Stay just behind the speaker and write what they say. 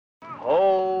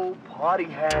party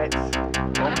hats. Boom,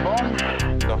 boom.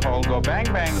 The whole go bang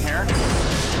bang here.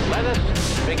 Let us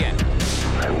begin.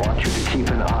 I want you to keep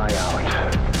an eye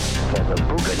out for the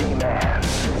Boogity Man.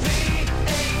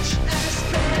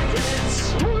 VHS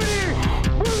Bandits. Boogity!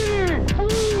 Boogity!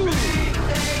 Boogity!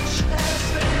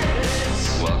 VHS Bandits.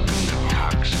 Welcome to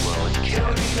Coxwell Don't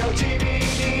Academy. need no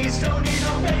DVDs, don't need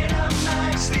no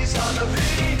Betamax. These are the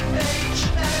VHS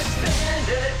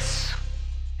Bandits.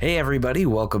 Hey everybody,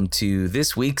 welcome to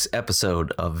this week's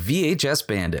episode of VHS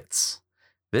Bandits.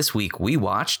 This week we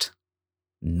watched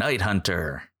Night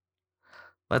Hunter.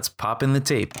 Let's pop in the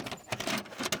tape.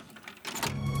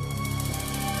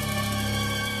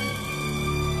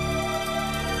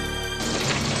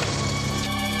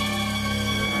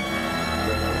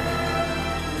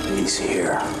 He's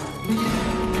here.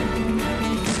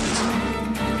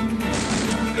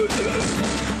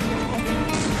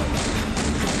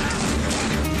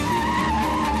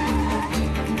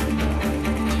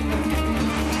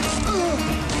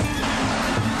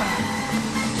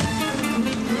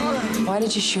 Why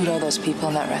did you shoot all those people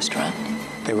in that restaurant?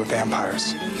 They were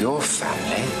vampires. Your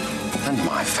family and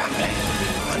my family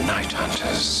are night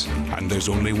hunters. And there's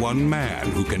only one man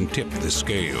who can tip the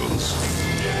scales.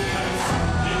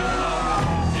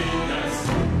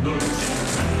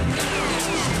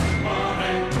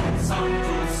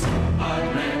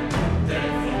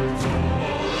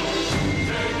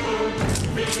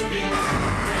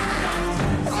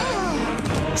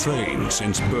 Trained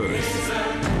since birth.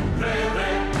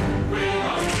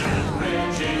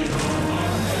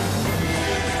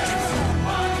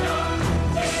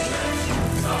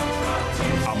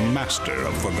 A master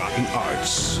of forgotten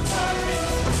arts.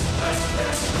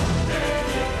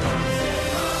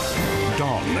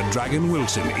 Don the Dragon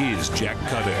Wilson is Jack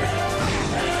Cutter.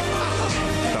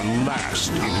 The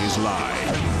last in his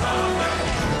line.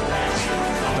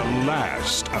 The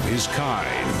last of his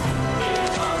kind.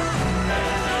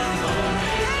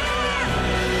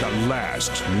 The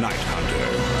last Night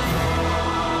Hunter.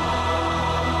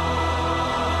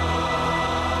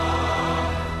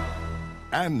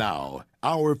 And now,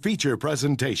 our feature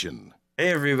presentation.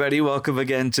 Hey everybody, welcome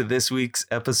again to this week's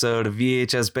episode of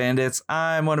VHS Bandits.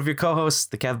 I'm one of your co-hosts,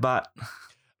 the Kevbot.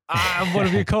 I'm one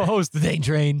of your co-hosts, the Dane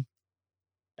Train.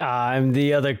 I'm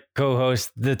the other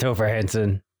co-host, the Topher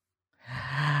Hansen.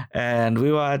 And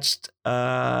we watched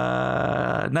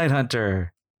Night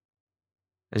Hunter.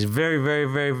 It's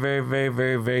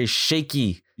very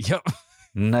shaky. Yep.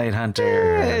 Night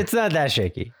Hunter. It's not that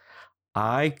shaky.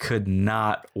 I could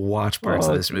not watch parts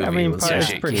of this movie. I mean, It was so it's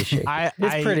shaky. pretty shaky.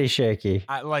 It's pretty shaky.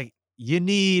 You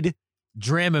need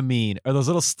Dramamine or those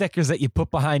little stickers that you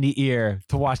put behind your ear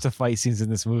to watch the fight scenes in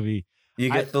this movie. You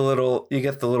get the little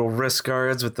wrist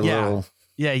guards with the little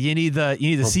you need the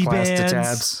C plastic bands.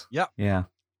 tabs. Yep. Yeah.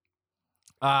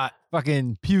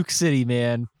 Fucking Puke City,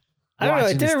 man. I don't know. It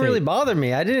Watching this didn't really tape. bother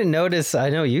me. I didn't notice.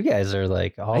 I know you guys are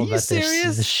like all Are you about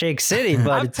serious? the Shake City, but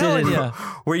I'm it telling didn't.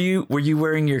 you. Were you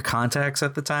wearing your contacts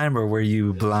at the time, or were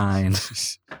you blind?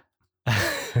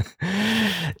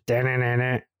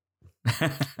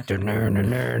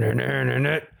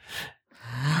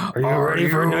 Are you ready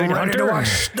for Night Hunter? to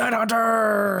watch Night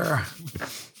Hunter?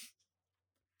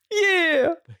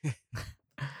 Yeah.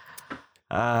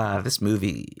 This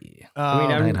movie.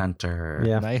 I'm- Night Hunter.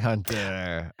 Yeah. Night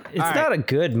Hunter. It's not a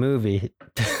good movie.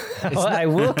 I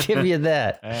will give you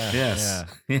that. Yes.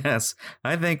 Yes.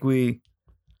 I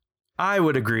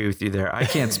would agree with you there. I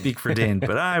can't speak for Dane,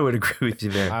 but I would agree with you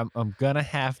there. I'm gonna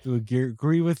have to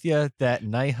agree with you that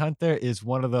Night Hunter is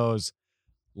one of those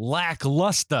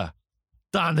lackluster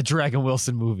Don the Dragon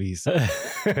Wilson movies.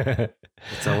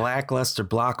 It's a lackluster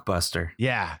blockbuster.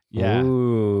 Yeah.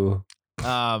 Ooh.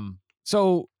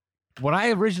 So when I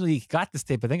originally got this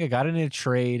tape, I think I got it in a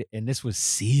trade, and this was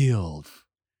sealed.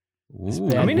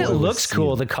 Ooh. I mean, it boy was looks cool.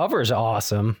 sealed. The cover's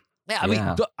awesome. Yeah,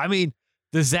 Yeah. I mean,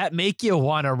 does that make you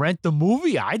want to rent the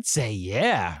movie? I'd say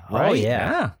yeah. Right? Oh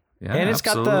yeah. Yeah, And it's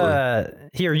absolutely.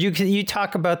 got you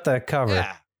talk about the cover.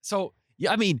 Yeah. So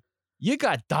I mean, you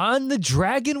got Don the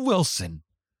Dragon Wilson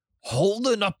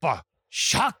holding up a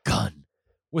shotgun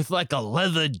with like a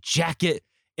leather jacket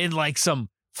and like some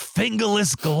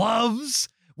fingerless gloves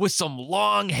with some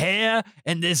long hair,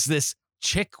 and there's this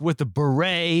chick with a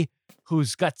beret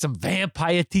who's got some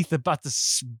vampire teeth about to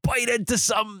bite into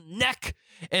some neck,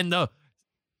 and the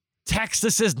text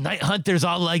that says Night Hunter's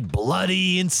all like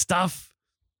bloody and stuff.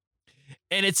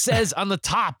 And it says on the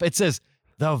top, it says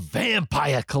the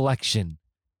Vampire Collection.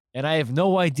 And I have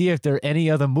no idea if there are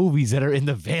any other movies that are in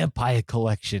the Vampire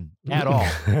Collection at all.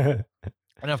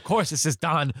 And of course, it says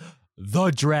Don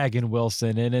the Dragon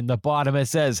Wilson. And in the bottom, it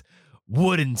says,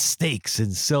 wooden stakes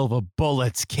and silver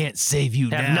bullets can't save you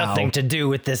Have now. nothing to do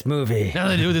with this movie.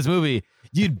 Nothing to do with this movie.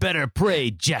 You'd better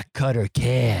pray Jack Cutter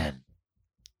can.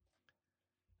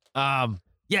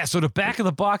 Yeah, so the back of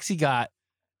the box, he got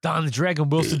Don the Dragon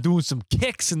Wilson doing some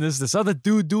kicks, and there's this other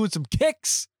dude doing some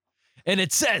kicks. And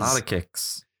it says, A lot of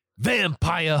kicks.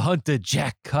 Vampire Hunter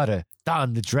Jack Cutter,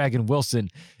 Don the Dragon Wilson,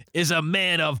 is a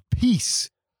man of peace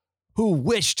who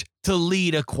wished to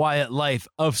lead a quiet life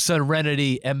of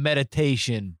serenity and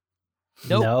meditation.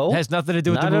 Nope, No, has nothing to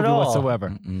do with the not at movie all.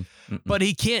 whatsoever. But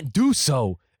he can't do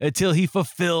so until he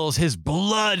fulfills his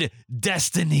blood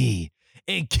destiny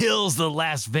and kills the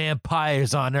last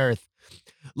vampires on Earth,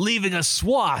 leaving a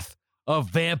swath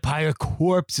of vampire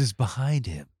corpses behind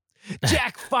him.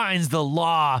 Jack finds the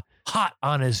law hot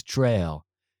on his trail.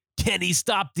 Can he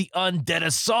stop the undead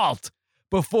assault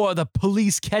before the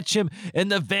police catch him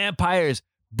and the vampires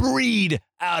breed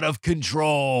out of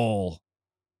control?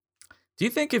 Do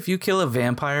you think if you kill a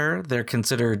vampire, they're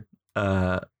considered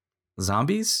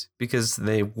zombies? Because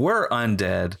they were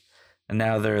undead, and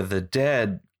now they're the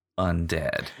dead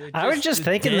undead. I was just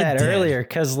thinking dead. that earlier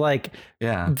because, like,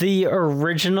 Yeah. the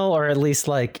original, or at least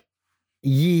like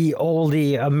ye olde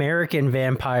American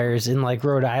vampires in like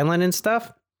Rhode Island and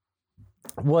stuff,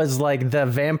 was like the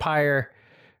vampire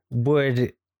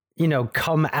would, you know,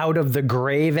 come out of the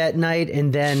grave at night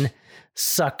and then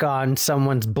suck on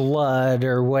someone's blood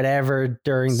or whatever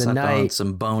during the Suck night. on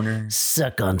some boners.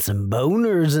 Suck on some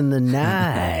boners in the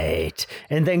night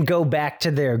and then go back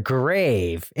to their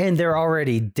grave and they're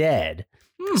already dead.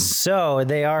 So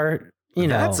they are, you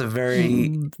know, That's a very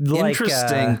like,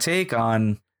 interesting take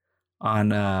on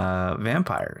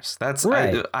vampires. That's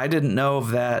Right. I didn't know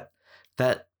of that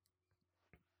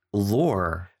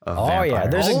lore of Oh vampires. yeah,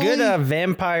 there's a good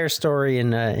vampire story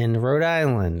in Rhode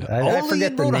Island. I Only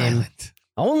forget in the Rhode name. Island.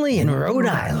 Only in Rhode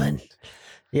Island.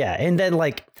 Yeah, and then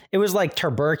like it was like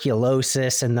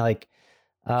tuberculosis and like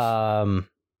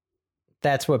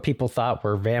that's what people thought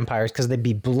were vampires because they'd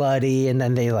be bloody and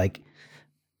then they like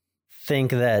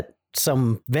think that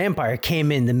some vampire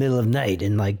came in the middle of night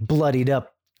and like bloodied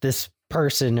up this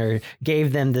person or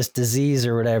gave them this disease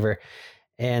or whatever.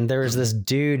 And there was this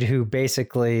dude who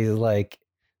basically like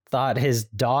thought his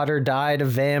daughter died of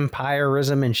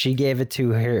vampirism and she gave it to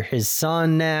his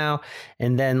son now.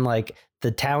 And then like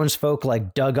the townsfolk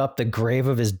like dug up the grave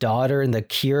of his daughter, and the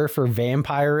cure for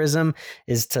vampirism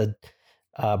is to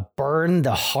burn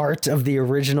the heart of the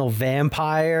original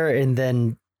vampire and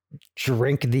then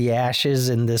drink the ashes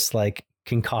in this like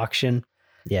concoction.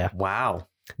 Yeah. Wow.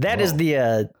 That is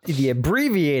the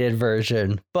abbreviated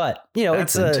version, but you know,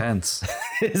 That's it's intense.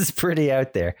 it's pretty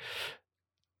out there.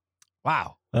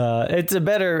 Wow. It's a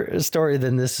better story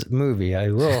than this movie. I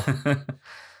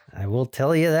will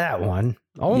tell you that one.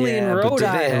 Only in Yeah, but Rhode do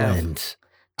they have- Island.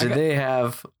 Did they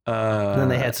have Then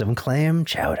they had some clam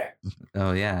chowder.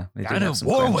 Oh yeah. They did Down in have some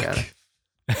clam Warwick.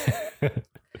 chowder.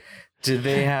 Did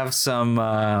they have some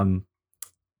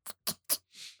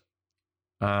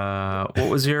what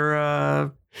was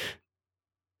your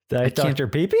Dr.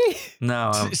 Pee-Pee?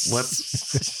 no, what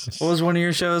was one of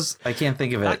your shows? I can't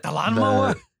think of it. Like the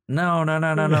lawnmower? No. Elite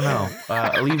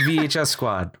VHS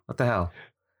Squad. What the hell?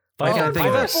 I Python can't think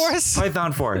of Python it. Force?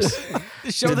 Python Force.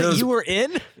 The show Did that those- you were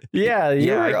in? Yeah, it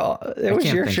was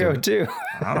can't your think show of it. too.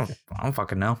 I don't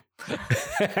fucking know.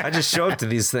 I just show up to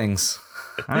these things.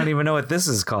 I don't even know what this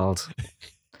is called.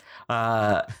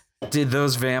 Did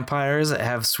those vampires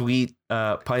have sweet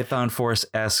Python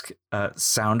Force-esque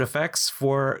sound effects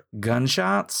for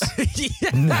gunshots?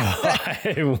 No,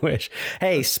 I wish.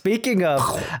 Hey, speaking of,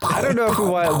 I don't know if we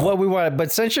want what we want,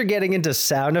 but since you're getting into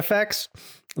sound effects,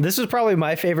 this was probably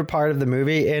my favorite part of the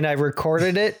movie, and I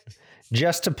recorded it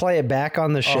just to play it back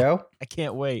on the show. I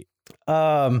can't wait.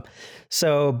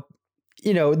 So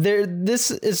you know, this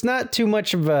is not too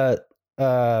much of a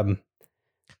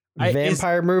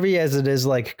vampire movie as it is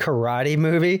like karate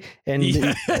movie, and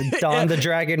Don the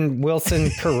Dragon Wilson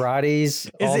karates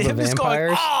all the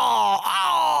vampires.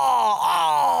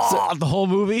 The whole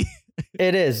movie.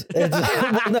 It is. Well,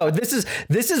 no, this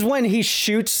is when he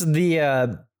shoots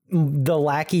the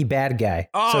lackey bad guy.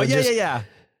 Oh, So yeah, just, yeah.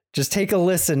 Just take a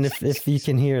listen if you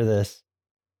can hear this.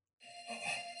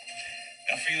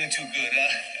 Not feeling too good,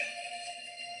 huh?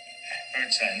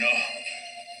 Hurts, I know.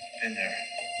 Been there.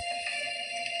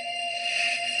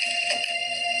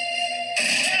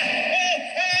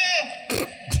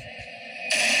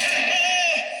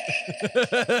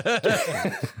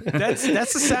 That's the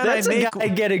sound That's I a make. guy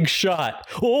getting shot.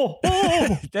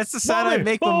 That's the sound I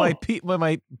make when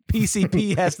my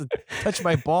PCP has to touch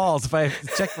my balls if I have to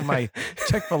check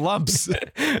for lumps.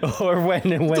 Or when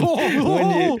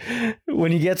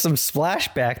you get some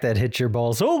splashback that hits your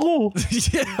balls.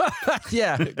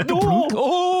 Yeah.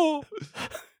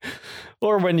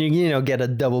 Or when you get a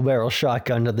double barrel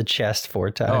shotgun to the chest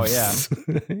 4 times. Oh,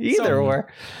 yeah. Either or.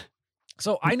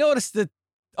 So I noticed that.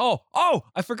 Oh,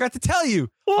 I forgot to tell you.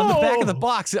 On the back of the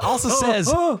box, it also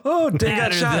says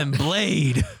 "Better than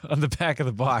Blade" on the back of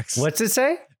the box. What's it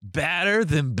say? Better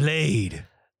than Blade.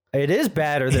 It is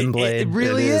better than Blade. It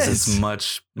really is. It's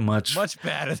much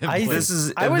better than Blade. This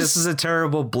is a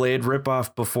terrible Blade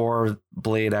ripoff before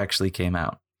Blade actually came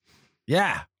out.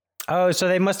 Yeah. Oh, so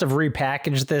they must have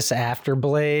repackaged this after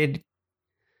Blade.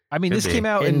 I mean, Could this be. came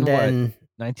out in what?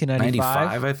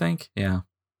 1995, I think. Yeah.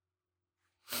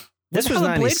 This was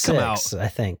When did Blade come 96, I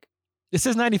think. It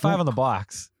says 95 on the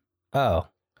box. Oh.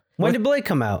 When did Blade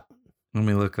come out? Let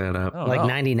me look that up. Like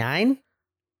 99?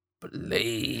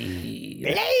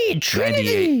 Blade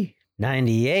Trinity.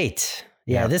 98.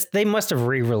 Yeah, they must have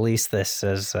re-released this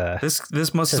as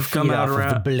this must have come out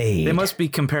around. They must be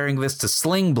comparing this to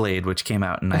Sling Blade, which came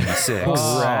out in 96.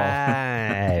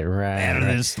 Right. Better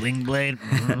than Sling Blade.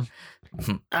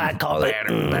 I call it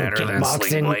better than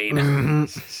Sling Blade.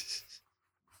 Mhm.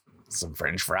 Some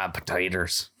French fry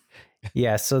potatoes.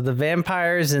 Yeah, so the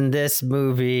vampires in this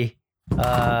movie,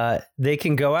 they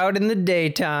can go out in the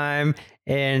daytime,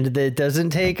 and it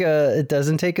doesn't take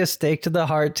a stake to the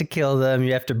heart to kill them.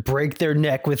 You have to break their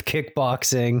neck with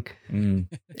kickboxing,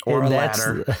 Or a And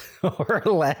ladder, or a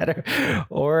ladder,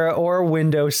 or a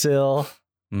windowsill.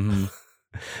 Mm-hmm.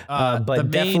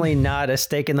 But definitely not a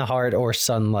stake in the heart or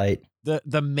sunlight.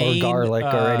 The main or garlic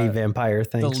or any vampire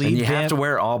thing. And you have to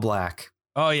wear all black.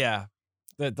 Oh yeah,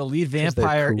 the lead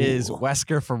vampire is cool.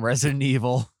 Wesker from Resident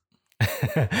Evil.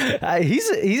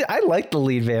 I like the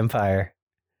lead vampire.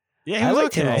 Yeah, I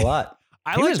liked him a lot.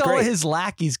 I He was liked all great. of his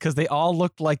lackeys because they all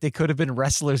looked like they could have been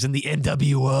wrestlers in the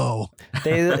NWO.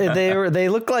 They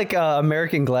look like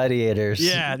American gladiators.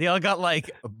 Yeah, they all got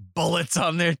like bullets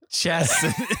on their chests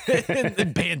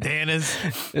and bandanas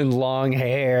and long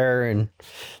hair, and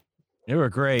they were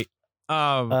great.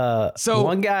 So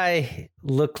one guy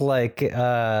looked like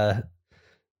the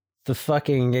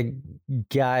fucking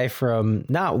guy from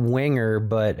not Winger,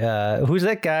 but who's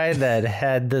that guy that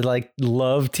had the like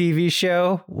Love TV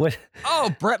show? What?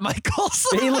 Oh, Bret Michaels.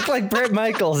 He looked like Bret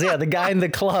Michaels. Yeah, the guy in the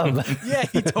club. Yeah,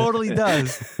 he totally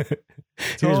does. He was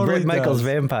Bret Totally Michaels' does.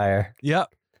 vampire. Yep.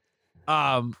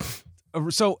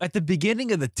 So at the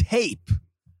beginning of the tape,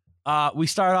 we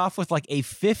start off with like a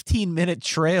 15-minute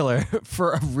trailer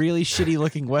for a really shitty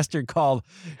looking Western called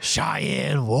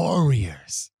Cheyenne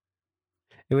Warriors.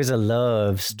 It was a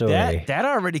love story. That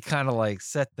already kind of like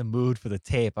set the mood for the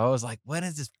tape. I was like, when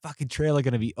is this fucking trailer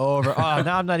going to be over? Oh,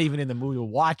 now I'm not even in the mood to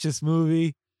watch this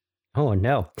movie. Oh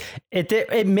no!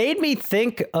 It made me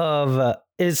think of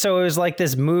so it was like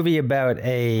this movie about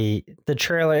the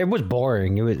trailer. It was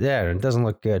boring. It doesn't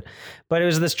look good, but it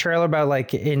was this trailer about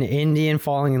like an Indian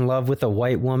falling in love with a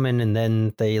white woman, and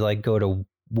then they like go to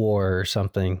war or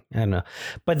something. I don't know.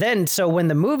 But then, so when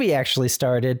the movie actually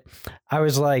started, I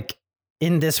was like,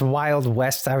 in this Wild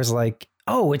West, I was like,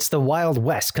 oh, it's the Wild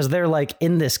West, because they're like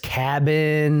in this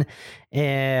cabin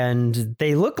and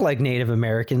they look like Native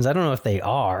Americans. I don't know if they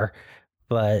are,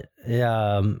 but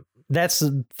that's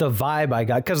the vibe I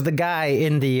got, because the guy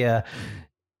in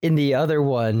the other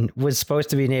one was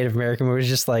supposed to be Native American, but it was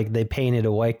just like they painted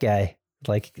a white guy,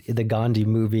 like the Gandhi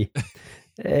movie.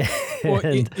 Well,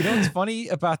 you know what's funny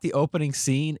about the opening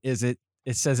scene is it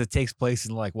says it takes place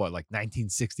in like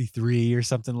 1963 or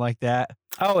something like that.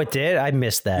 Oh, it did? I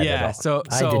missed that. Yeah, at all. so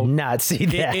I did not see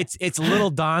that. It's little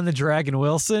Don the Dragon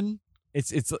Wilson.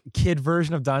 It's a kid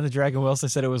version of Don the Dragon Wilson.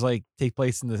 Said it was like take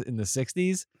place in the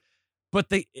 60s. But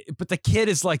the kid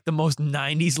is like the most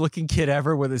 90s looking kid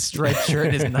ever with his striped shirt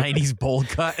and his 90s bowl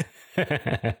cut.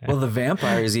 Well, the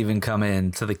vampires even come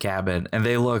into the cabin and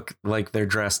they look like they're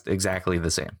dressed exactly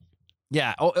the same.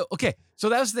 Yeah. Oh, okay. So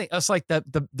that was the thing. It's like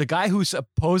the guy who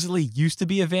supposedly used to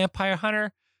be a vampire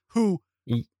hunter who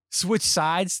switched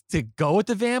sides to go with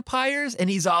the vampires. And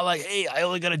he's all like, hey, I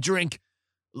only got to drink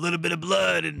a little bit of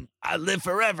blood and I live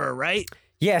forever, right?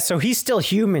 Yeah, so he's still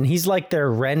human. He's like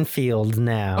their Renfield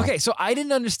now. Okay, so I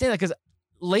didn't understand that because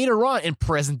later on in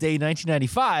present day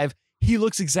 1995, he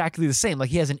looks exactly the same. Like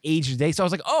he hasn't aged a day. So I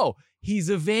was like, oh, he's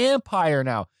a vampire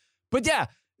now. But yeah,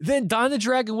 then Don the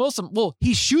Dragon Wilson, well,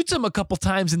 he shoots him a couple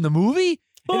times in the movie.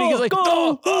 And he goes like,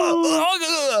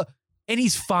 and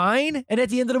he's fine. And at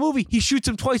the end of the movie, he shoots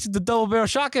him twice with the double barrel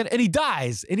shotgun and he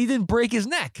dies and he didn't break his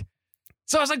neck.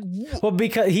 So I was like, well,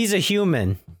 because he's a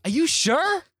human. Are you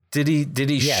sure? Did he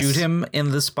Yes. shoot him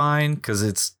in the spine? Because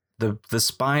it's the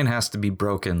spine has to be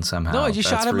broken somehow. No, I just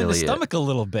shot him in the really it. stomach a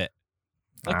little bit.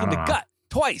 Like I in the don't know. gut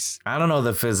twice. I don't know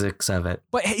the physics of it.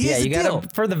 But Yeah, here's the you deal. gotta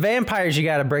for the vampires. You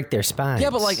gotta break their spines. Yeah,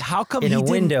 but like, how come in he a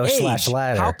didn't window age? slash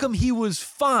ladder? How come he was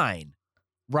fine?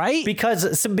 Right?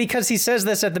 Because he says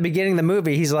this at the beginning of the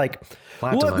movie. He's like,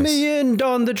 Plot "Let device. me in,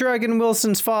 Don the Dragon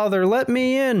Wilson's father. Let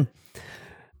me in."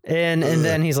 And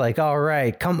then he's like, "All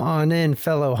right, come on in,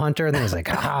 fellow hunter." And then he's like,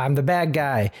 I'm the bad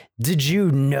guy. Did you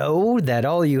know that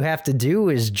all you have to do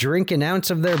is drink an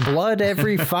ounce of their blood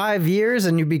every 5 years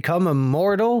and you become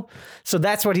immortal?" So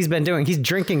that's what he's been doing. He's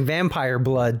drinking vampire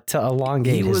blood to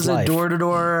elongate He his was life. a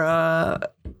door-to-door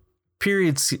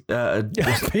period.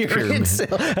 Period.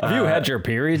 Have you had your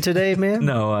period today, man?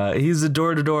 No, he's a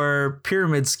door-to-door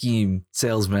pyramid scheme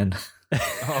salesman.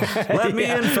 Let me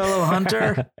in, fellow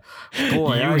hunter.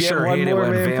 Boy, You I get sure one hate it more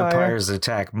when vampire. vampires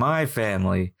attack my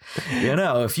family. You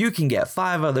know, if you can get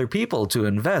 5 other people to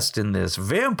invest in this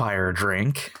vampire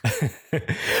drink.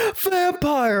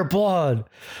 Vampire blood.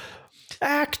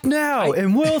 Act now,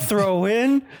 and we'll throw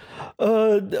in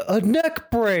a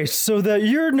neck brace so that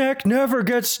your neck never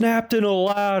gets snapped in a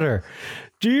ladder.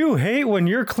 Do you hate when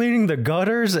you're cleaning the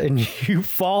gutters and you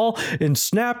fall and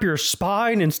snap your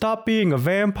spine and stop being a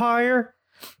vampire?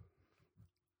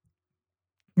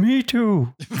 Me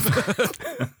too.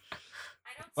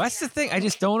 Well, that's the thing. I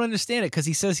just don't understand it because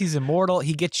he says he's immortal.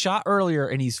 He gets shot earlier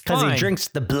and he's fine. Because he drinks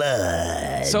the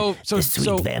blood. So the sweet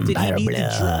did he vampire need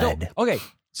blood. no, okay.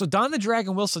 So Don the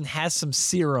Dragon Wilson has some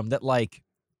serum that like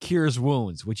cures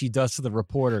wounds, which he does to the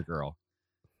reporter girl.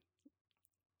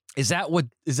 Is that what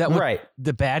Right.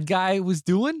 the bad guy was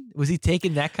doing? Was he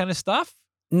taking that kind of stuff?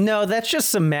 No, that's just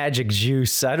some magic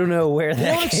juice. I don't know where They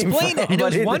that don't came explain from. it. And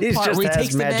but there's one it part just where he has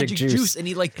takes the magic juice and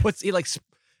he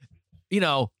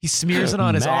he smears it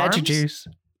on his arms. Magic juice.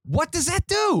 What does that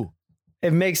do?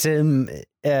 It makes him. It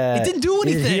didn't do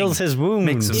anything. It heals his wounds.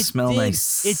 Makes him smell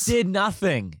nice. It did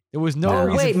nothing. There was no Oh,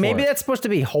 reason wait, for maybe it. that's supposed to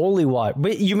be holy water.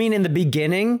 But you mean in the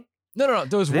beginning? No.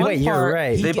 There was one Wait, part. you're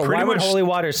right. They But pretty why would much- holy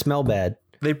water smell bad?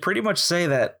 They pretty much say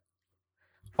that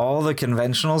all the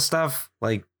conventional stuff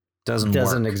like doesn't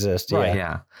work. exist. Right, Yeah.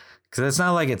 yeah. Because it's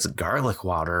not like it's garlic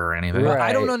water or anything. Right.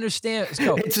 I don't understand.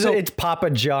 It's Papa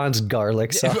John's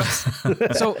garlic sauce.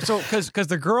 So because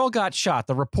the girl got shot,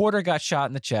 the reporter got shot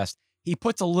in the chest. He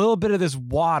puts a little bit of this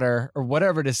water or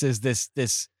whatever this is, this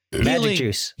Magic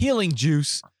juice. healing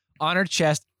juice on her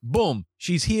chest. Boom,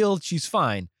 she's healed. She's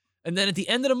fine. And then at the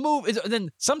end of the movie, then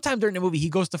sometime during the movie, he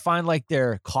goes to find like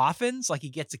their coffins. Like he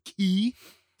gets a key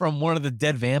from one of the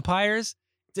dead vampires.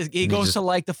 He goes just to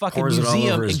like the fucking pours it all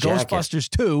museum over in his jacket. Ghostbusters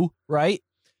 2, right?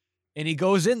 And he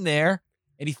goes in there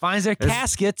and he finds their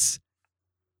caskets.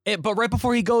 But right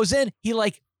before he goes in, he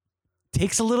like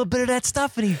takes a little bit of that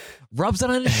stuff and he rubs it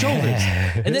on his shoulders.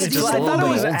 And then at It's the just- end I of the thought it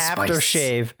movie, was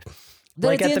aftershave. Then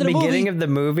Like at the at end the of the beginning movie- of the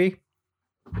movie.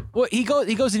 well, he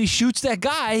goes and he shoots that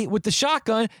guy with the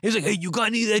shotgun. He's like, "Hey, you got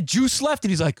any of that juice left?" And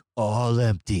he's like, "All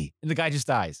empty." And the guy just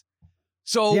dies.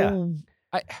 So,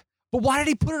 Yeah. but why did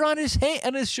he put it on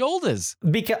his shoulders?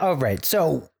 Right.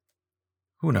 So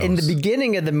Who knows? in the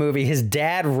beginning of the movie, his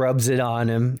dad rubs it on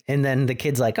him, and then the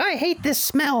kid's like, "I hate this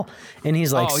smell," and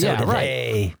he's like, Oh, "So yeah, do right.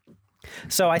 they."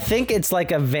 So I think it's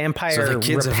like a vampire So the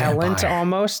kid's a repellent vampire.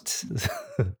 almost.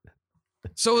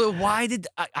 So why did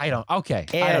I don't? Okay, I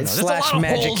don't know. And There's a lot slash of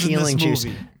magic holes in healing this juice.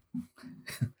 movie.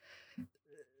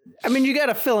 I mean, you got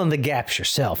to fill in the gaps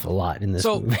yourself a lot in this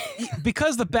So movie.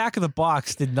 because the back of the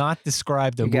box did not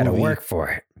describe the You got to movie work for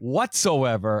it.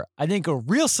 whatsoever, I think a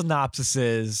real synopsis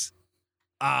is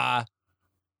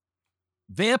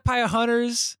vampire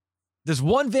hunters. There's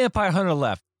one vampire hunter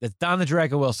left. That's Don the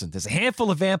Dragon Wilson. There's a handful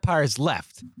of vampires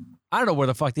left. I don't know where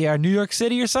the fuck they are. New York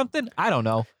City or something? I don't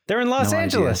know. They're in Los No idea.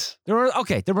 Angeles. They're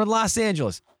in Los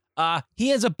Angeles.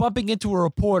 He ends up bumping into a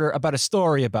reporter about a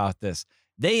story about this.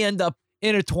 They end up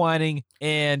intertwining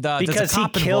and there's Because a he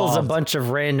cop kills a involved. bunch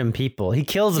of random people. He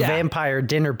kills a Yeah. vampire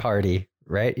dinner party,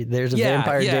 right? There's a Yeah,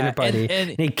 vampire yeah, dinner party, and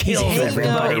and he he's kills hanging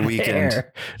everybody out- Weekend.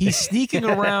 there. He's sneaking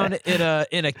around in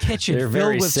a kitchen They're filled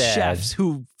very with sad. chefs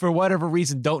who, for whatever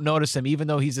reason, don't notice him, even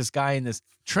though he's this guy in this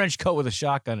trench coat with a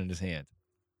shotgun in his hand,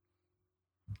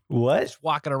 What? just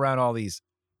walking around all these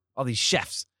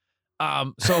chefs.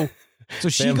 So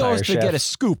she Vampire goes to get a chefs.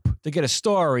 scoop, to get a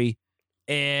story,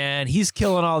 and he's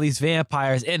killing all these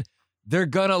vampires, and they're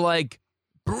gonna like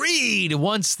breed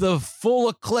once the full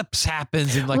eclipse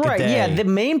happens in like a Right, day. yeah. The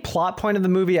main plot point of the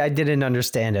movie I didn't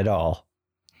understand at all.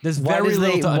 There's very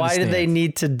little to why do understand. they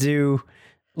need to do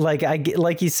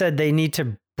like you said they need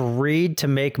to breed to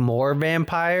make more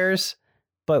vampires,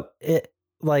 but it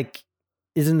like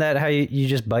isn't that how you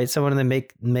just bite someone and then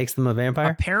makes them a vampire?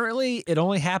 Apparently, it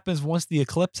only happens once the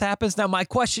eclipse happens. Now, my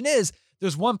question is,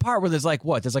 there's one part where there's like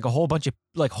what? There's like a whole bunch of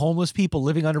like homeless people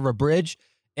living under a bridge,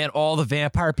 and all the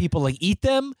vampire people like eat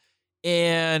them.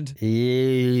 And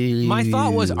my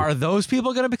thought was, are those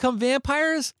people going to become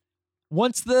vampires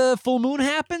once the full moon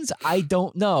happens? I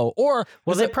don't know. Or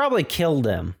well, they probably kill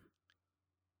them.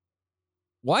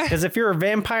 What? Because if you're a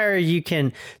vampire, you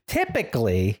can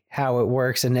typically how it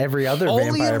works in every other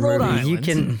Only vampire in Rhode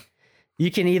movie. You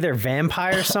can either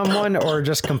vampire someone or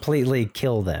just completely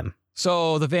kill them.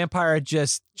 So the vampire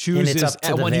just And chooses it's up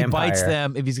to the when he bites vampire.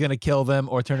 them if he's going to kill them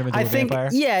or turn them into I a think, vampire.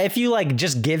 yeah, if you like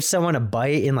just give someone a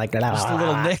bite and like Just a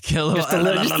little nick, a little, just a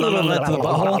little bit to the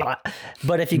butthole.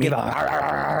 But if you give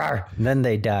a then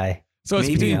they die. So it's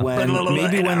maybe between when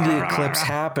the eclipse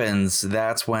happens,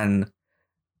 that's when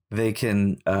they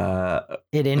can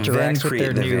It interacts with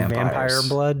their create the new vampire vampires.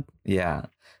 blood. Yeah.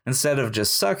 Instead of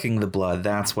just sucking the blood,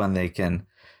 that's when they can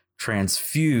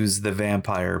transfuse the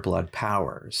vampire blood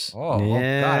powers. Oh, God,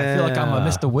 I feel like I'm a Yeah.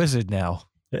 Mr. Wizard now.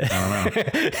 I don't know.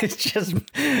 It's just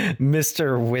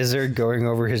Mr. Wizard going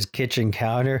over his kitchen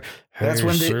counter. That's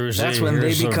when they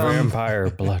become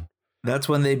vampire blood. That's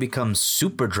when they become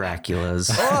super Draculas.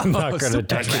 I'm not gonna Super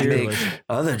touch to you. make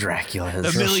other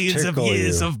Draculas. The millions of tickle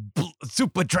years you. of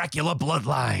Super Dracula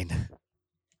bloodline.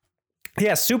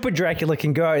 Yeah, Super Dracula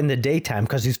can go out in the daytime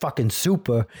because he's fucking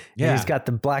super. Yeah. And he's got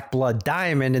the black blood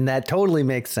diamond, and that totally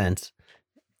makes sense.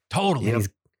 Totally.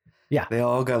 Yep. They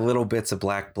all got little bits of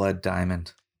black blood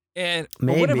diamond. And for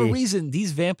whatever Maybe. reason,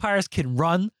 these vampires can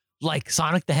run like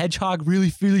Sonic the Hedgehog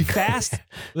really, really fast.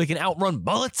 They can outrun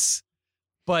bullets.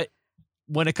 But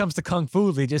when it comes to Kung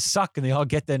Fu, they just suck and they all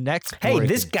get their necks. Hey, broken.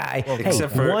 this guy. Hey,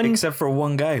 Except for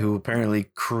one guy who apparently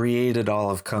created all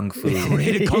of Kung Fu.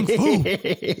 Created Kung Fu.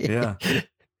 Yeah.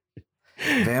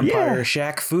 Vampire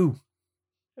Shaq Fu.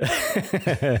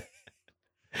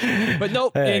 But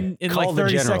nope, in call like the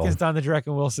 30 general. seconds, Don the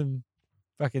Dragon Wilson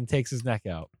fucking takes his neck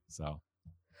out. So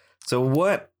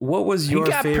what was He your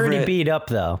got favorite? pretty beat up,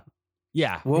 though.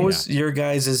 yeah. What was your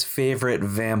guys' favorite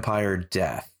vampire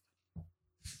death?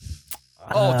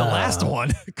 Oh, the last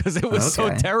one, because it was so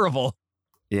Okay. terrible.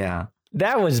 Yeah.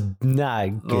 That was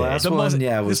not good. The last The one, most-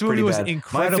 yeah, was this movie pretty was bad. My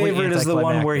incredibly favorite is the one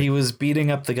where anticlimactic. he was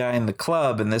beating up the guy in the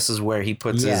club, and this is where he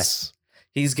puts Yes.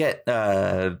 he's Don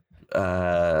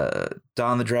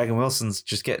the Dragon Wilson's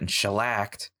just getting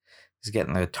shellacked. He's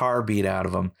getting the tar beat out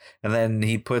of him, and then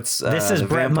he puts This is the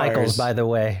Bret Michaels, vampires- by the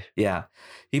way. Yeah,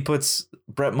 he puts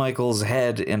Bret Michaels'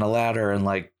 head in a ladder and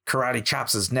like karate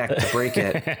chops his neck to break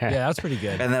it. Yeah, that's pretty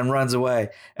good. And then runs away.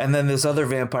 And then this other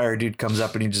vampire dude comes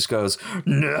up and he just goes,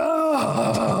 "No,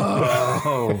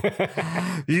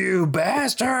 you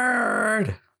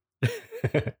bastard!"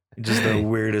 Just the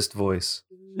weirdest voice.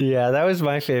 Yeah, that was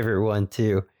my favorite one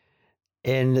too.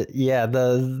 And yeah,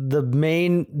 the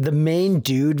main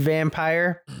dude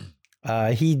vampire,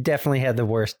 he definitely had the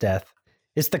worst death.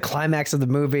 It's the climax of the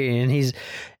movie, and he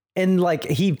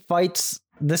fights.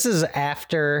 This is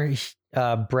after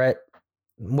Brett.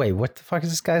 Wait, what the fuck is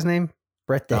this guy's name?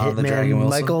 Brett the Don the Dragon Hitman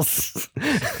Wilson. Michaels.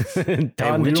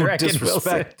 Don the Dragon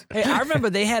Wilson. Hey, I remember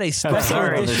they had a special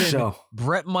sorry on this edition show.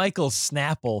 Brett Michaels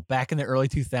Snapple back in the early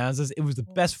 2000s. It was the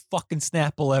best fucking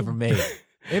Snapple ever made.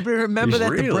 Anybody remember that?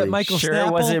 The Brett Really? Michaels Sure,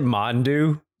 Snapple? was it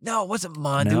Mondu? No, it wasn't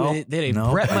Mondu. No, They had a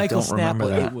no, Brett I Michaels don't remember Snapple.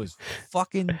 that. It was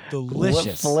fucking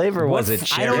delicious. What flavor was What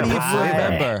it? I don't Cherry even pie?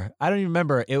 remember. I don't even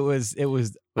remember. It was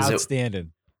Was it-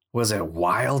 outstanding. Was it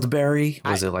Wildberry?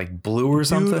 Was it like blue or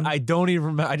something? Dude, I don't even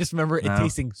remember. I just remember it No.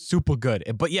 tasting super good.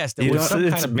 But yes, there You was don't- some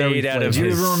it's kind of berry made out of Do flavor.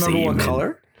 you his even remember what semen.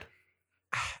 color?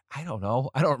 I don't know.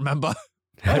 I don't remember.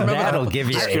 I remember That'll give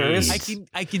you Just curious. AIDS.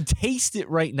 I can taste it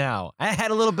right now. I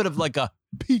had a little bit of like a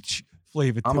peach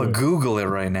flavor to I'm it. gonna Google it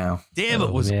right now. Damn, it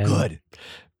Oh, was man. good.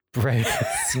 Brett.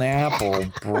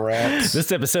 Snapple, Brett.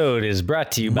 This episode is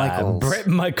brought to you Michaels. by Brett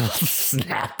Michaels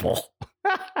Snapple.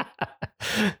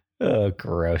 Oh,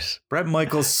 gross. Bret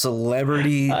Michaels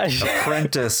Celebrity I-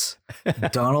 Apprentice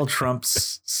Donald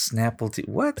Trump's Snapple tea.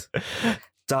 What?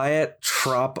 Diet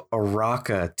Trop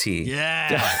Araca tea.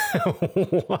 Yeah.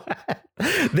 What?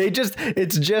 They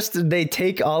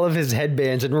take all of his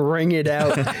headbands and wring it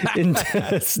out into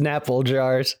Snapple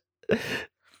jars.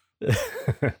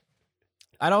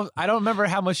 I don't remember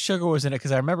how much sugar was in it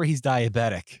because I remember he's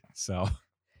diabetic. So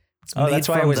It's Oh, made that's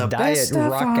why it from was the Diet best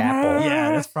stuff Rock on Apple. earth. yeah,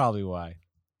 that's probably why.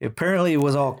 Apparently, it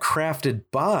was all crafted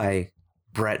by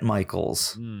Bret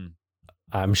Michaels.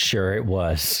 I'm sure it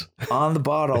was. On the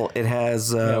bottle, it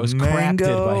has it was crafted by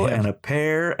mango him. and a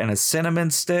pear and a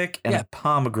cinnamon stick and a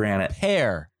pomegranate.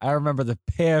 Pear. I remember the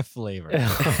pear flavor.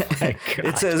 Oh my God.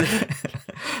 It says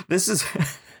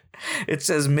it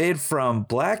says made from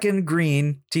black and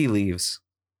green tea leaves.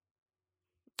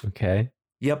 Okay.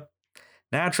 Yep.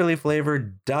 Naturally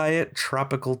flavored diet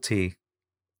tropical tea.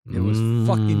 It was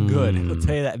fucking good. I'll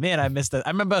tell you that. Man, I missed that.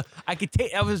 I remember I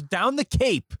was down the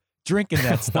Cape drinking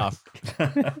that stuff.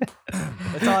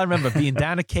 That's all I remember, being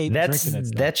down the Cape drinking that stuff.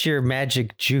 That's your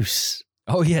magic juice.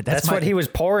 Oh yeah, that's what he was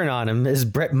pouring on him. Is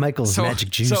Bret Michaels magic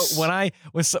juice. So when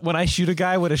I shoot a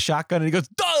guy with a shotgun and he goes,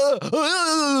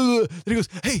 and he goes,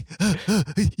 hey,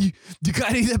 you got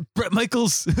any of that Bret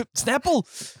Michaels Snapple?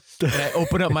 And I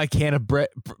open up my can of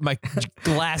my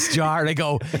glass jar, and I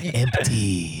go,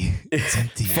 empty. It's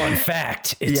empty. Fun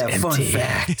fact, it's empty. Fun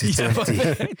fact, it's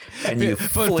empty. And you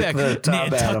flick the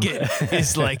top at him. Nantucket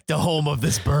is like the home of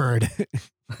this bird.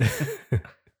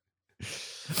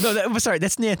 No,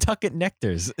 that's Nantucket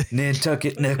Nectars.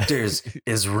 Nantucket Nectars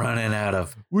is running out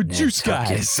of juice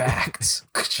guys. Facts.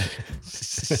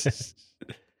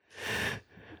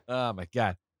 Oh my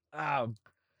God.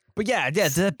 But yeah,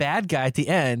 the bad guy at the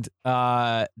end,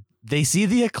 they see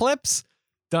the eclipse.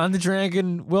 Don the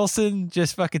Dragon Wilson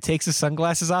just fucking takes his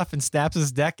sunglasses off and snaps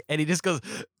his neck, and he just goes,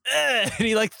 and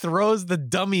he like throws the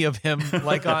dummy of him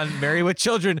like on Married with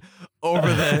Children over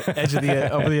the edge of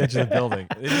the building.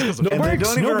 It just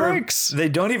goes, No brakes. They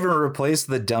don't even replace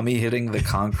the dummy hitting the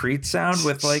concrete sound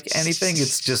with like anything.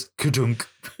 It's just kadunk.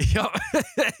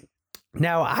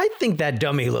 Now I think that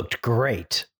dummy looked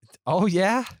great. Oh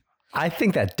yeah. I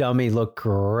think that dummy looked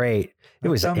great. It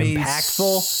was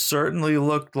impactful. Certainly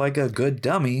looked like a good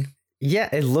dummy. Yeah,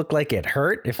 it looked like it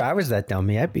hurt. If I was that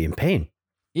dummy, I'd be in pain.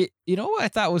 You know what I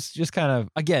thought was just kind of,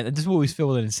 again, this movie's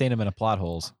filled with insane amount of plot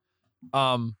holes.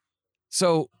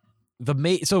 So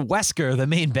Wesker, the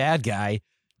main bad guy,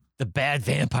 the bad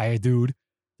vampire dude,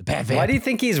 Why do you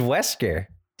think he's Wesker?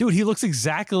 Dude, he looks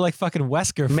exactly like fucking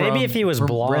Wesker Maybe if he was from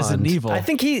blonde. Resident Evil. I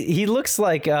think he looks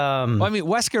like Well, I mean,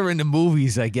 Wesker in the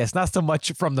movies, I guess, not so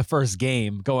much from the first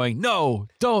game, going, no,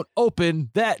 don't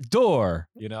open that door,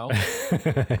 you know?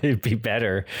 It'd be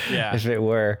better if it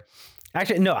were.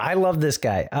 Actually, no, I love this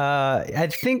guy. I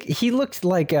think he looked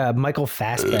like Michael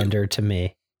Fassbender to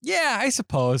me. Yeah, I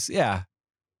suppose. Yeah.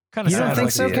 Kind of. You don't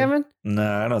think so, Kevin?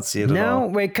 No, I don't see it at all. No,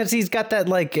 wait, because he's got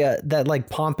that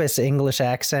pompous English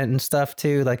accent and stuff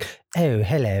too. Like, oh,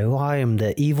 hello, I am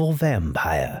the evil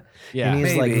vampire. Yeah, and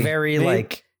he's like very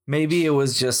like. Maybe it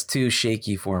was just too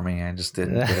shaky for me. I just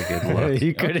didn't get a good look.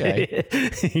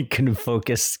 He couldn't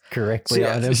focus correctly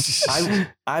on him.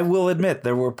 I will admit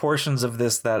there were portions of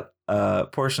this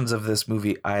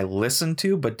movie I listened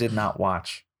to but did not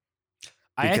watch.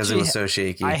 Because it was so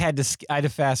shaky. I had to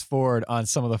fast forward on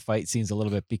some of the fight scenes a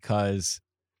little bit because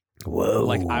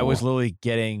I was literally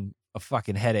getting a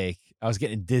fucking headache. I was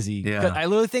getting dizzy. Yeah. I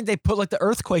literally think they put like the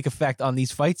earthquake effect on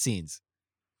these fight scenes.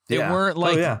 They weren't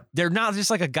like they're not just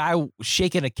like a guy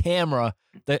shaking a camera.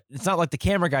 It's not like the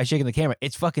camera guy shaking the camera.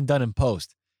 It's fucking done in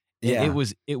post. Yeah. It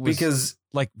was because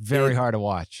like very hard to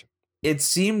watch. It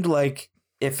seemed like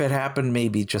if it happened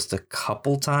maybe just a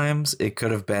couple times, it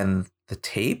could have been the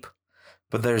tape.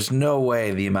 But there's no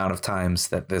way the amount of times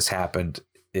that this happened,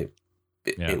 it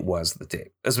was the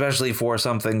tape, especially for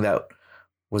something that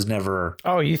was never.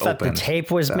 Oh, you thought the tape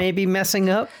was maybe messing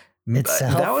up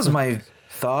itself? That was my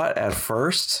thought at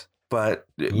first, but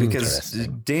because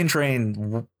Dane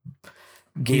Train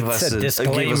gave us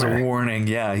a warning.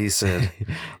 Yeah, he said,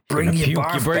 "Bring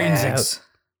your brains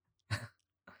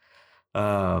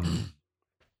out."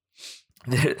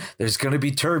 There's going to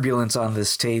be turbulence on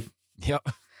this tape. Yep.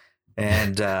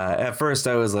 And at first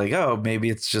I was like, oh, maybe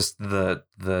it's just the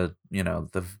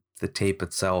tape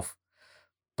itself.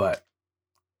 But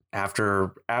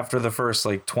after the first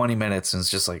like 20 minutes, and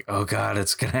it's just like, oh God,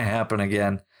 it's going to happen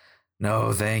again.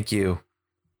 No, thank you.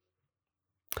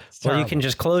 Or you can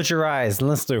just close your eyes and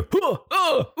listen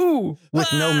to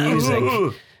with no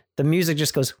music. The music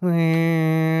just goes.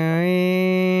 And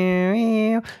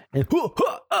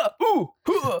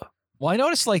well, I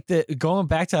noticed like going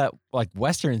back to that, like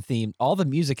Western theme, all the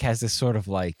music has this sort of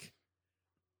like,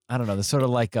 I don't know, this sort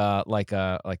of like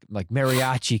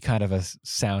mariachi kind of a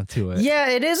sound to it. Yeah,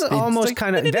 it is almost like,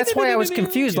 kind of. That's why I was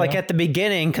confused. Like at the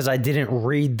beginning, because I didn't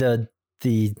read the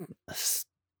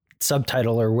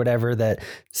subtitle or whatever that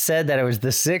said that it was the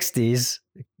 60s.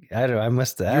 I don't know. I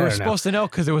must. You were supposed to know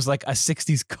because it was like a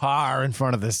 60s car in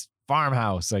front of this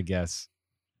farmhouse, I guess.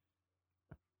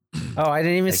 Oh, I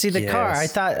didn't even see the car. I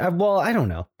thought, well, I don't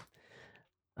know.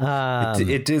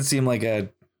 It did seem like a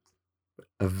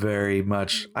a very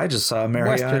much. I just saw a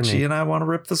Western-y. mariachi and I want to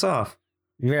rip this off.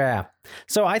 Yeah.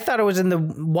 So I thought it was in the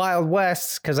Wild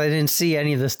West because I didn't see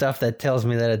any of the stuff that tells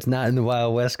me that it's not in the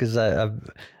Wild West because I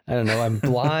don't know, I'm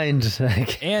blind.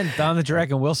 And Don the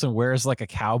Dragon Wilson wears like a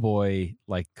cowboy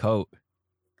like coat.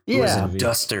 Yeah. A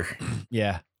duster.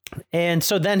 Yeah. And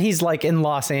so then he's like in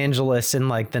Los Angeles in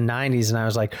like the 90s. And I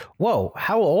was like, whoa,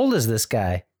 how old is this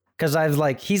guy? Because I was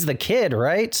like, he's the kid,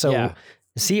 right? So Yeah.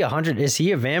 is he 100? Is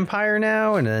he a vampire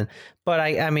now? And then, but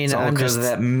I mean, It's all I'm because just of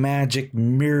that magic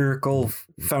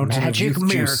fountain magic of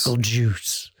youth miracle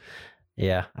juice.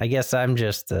 Yeah. I guess I'm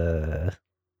just, I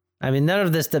mean, none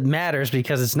of this that matters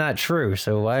because it's not true.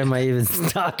 So why am I even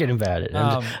talking about it?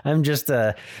 I'm just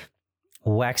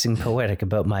waxing poetic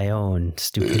about my own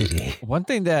stupidity. One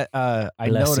thing that I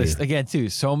Bless noticed you. again too,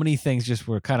 so many things just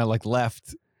were kind of like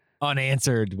left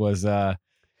unanswered was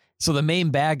so the main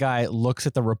bad guy looks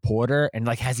at the reporter and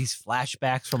like has these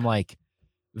flashbacks from like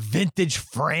vintage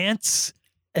France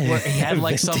where he had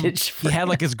like he had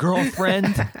like his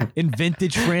girlfriend in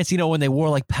vintage France, you know, when they wore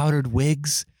like powdered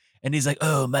wigs, and he's like,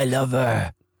 "Oh, my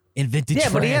lover," in vintage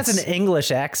France. But he has an English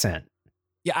accent.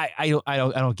 Yeah, I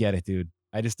don't get it, dude.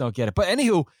 I just don't get it. But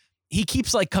anywho, he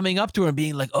keeps like coming up to her and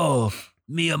being like, "Oh,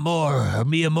 mi amor,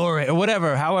 or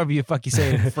whatever, however you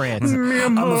say it in France."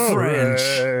 I'm a French.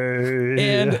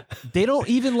 And they don't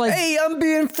even like, hey, I'm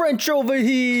being French over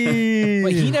here.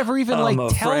 but he never even I'm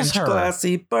like a tells French her.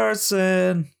 classy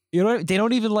person. You know, they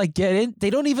don't even like get in.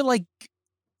 They don't even like.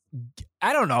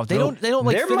 I don't know. They don't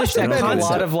like there finish must have that been concept.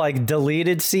 a lot of like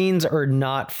deleted scenes or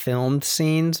not filmed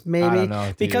scenes, maybe. I don't know,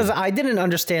 dude. Because I didn't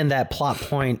understand that plot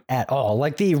point at all.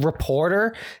 Like the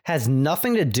reporter has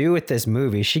nothing to do with this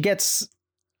movie.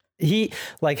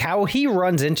 How he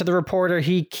runs into the reporter.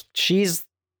 She's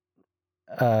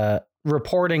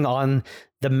reporting on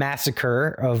the massacre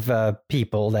of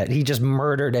people that he just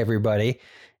murdered everybody.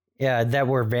 Yeah, that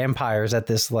were vampires at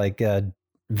this like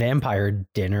vampire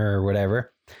dinner or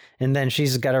whatever. And then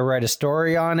she's got to write a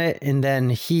story on it. And then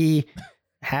he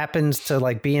happens to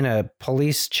like be in a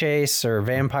police chase or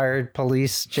vampire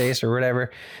police chase or whatever.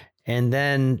 And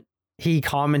then he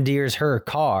commandeers her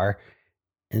car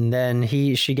and then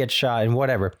she gets shot and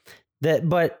whatever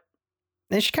but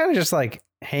then she kind of just like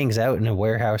hangs out in a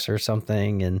warehouse or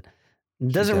something and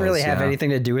doesn't really have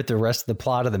anything to do with the rest of the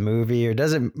plot of the movie or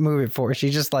doesn't move it forward. She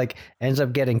just like ends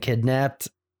up getting kidnapped.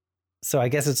 So I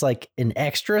guess it's like an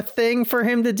extra thing for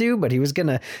him to do, but he was going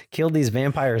to kill these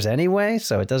vampires anyway.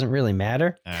 So it doesn't really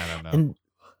matter. I don't know. And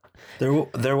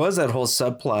There was that whole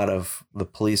subplot of the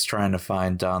police trying to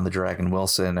find Don the Dragon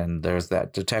Wilson, and there's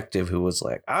that detective who was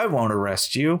like, "I won't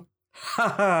arrest you. Ha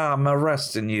ha, I'm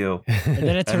arresting you." And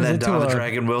then it turns into Don the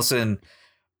Dragon Wilson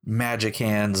magic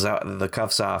hands the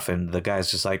cuffs off, and the guy's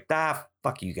just like,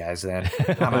 fuck you guys then.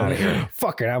 I'm out of here.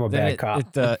 Fuck it, I'm a bad cop.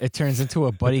 It turns into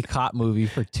a buddy cop movie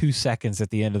for 2 seconds at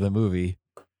the end of the movie.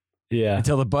 Yeah.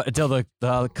 Until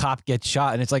the cop gets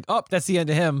shot, and it's like, oh, that's the end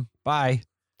of him. Bye.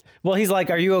 Well, he's like,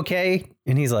 "Are you okay?"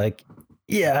 And he's like,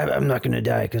 "Yeah, I'm not going to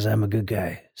die because I'm a good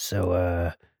guy.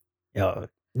 So,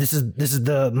 this is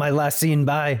my last scene.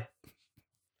 Bye."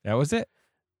 That was it.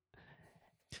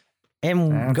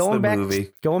 And That's going the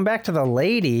back to the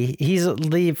lady,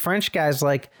 the French guy's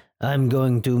like,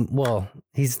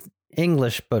 he's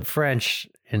English but French,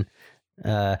 and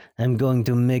I'm going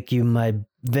to make you my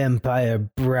vampire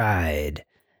bride,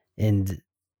 and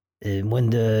when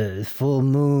the full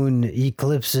moon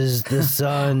eclipses the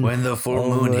sun, when the full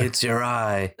moon hits your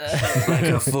eye like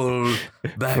a full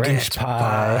baguette French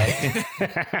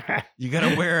pie. You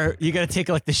gotta take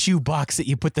like the shoe box that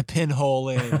you put the pinhole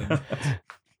in.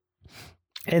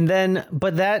 And then,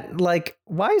 but that, like,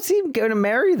 why is he going to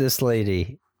marry this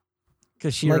lady?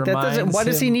 Because she like that doesn't. Why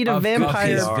does he need a vampire?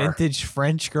 His vintage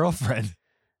French girlfriend.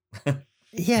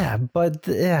 Yeah, but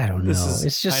I don't know.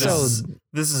 It's just so.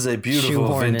 This is a beautiful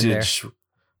shoehorned in vintage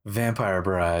vampire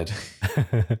bride.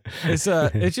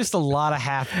 It's just a lot of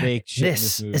half-baked shit.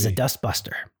 This in this is a movie.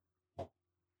 dustbuster.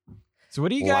 So what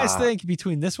do you guys Wow. think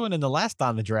between this one and the last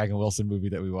Don the Dragon Wilson movie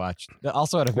that we watched? That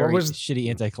also had a very shitty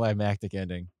anticlimactic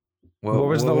ending. What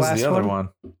was the last other one?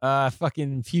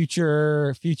 Fucking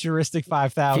futuristic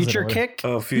 5000. Future Kick?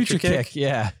 Oh, Future Kick?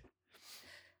 Yeah.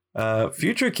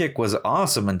 Future Kick was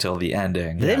awesome until the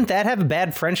ending. Didn't that have a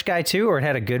bad French guy too, or it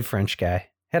had a good French guy? It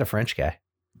had a French guy.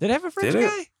 Did it have a French Did it?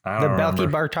 guy? I The don't Balky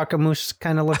remember. Bartakamus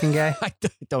kind of looking guy. I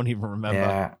don't even remember.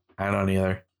 Yeah, I don't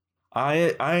either.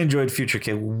 I enjoyed Future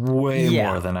Kick way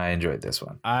more than I enjoyed this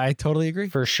one. I totally agree.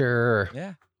 For sure.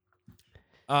 Yeah.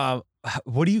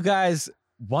 What do you guys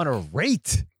want to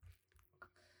rate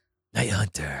Night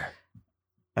Hunter?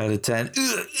 Out of 10.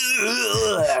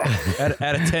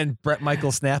 Out of 10 Bret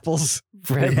Michael Snapples.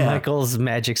 Brett Michaels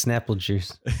magic Snapple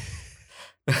juice.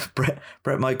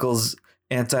 Brett Michaels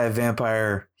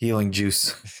anti-vampire healing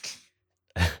juice.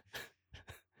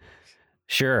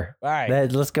 Sure. All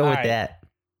right. Let's go with that.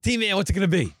 T-Man, what's it going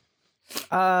to be?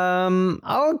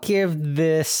 I'll give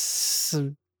this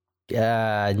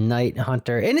Night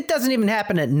Hunter, and it doesn't even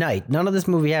happen at night. None of this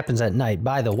movie happens at night,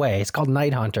 by the way. It's called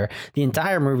Night Hunter. The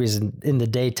entire movie is in the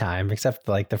daytime, except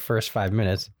for like the first 5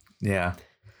 minutes. Yeah.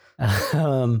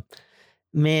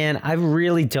 Man, I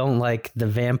really don't like the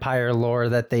vampire lore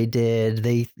that they did.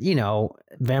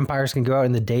 Vampires can go out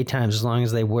in the daytime as long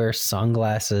as they wear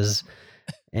sunglasses.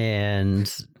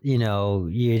 And,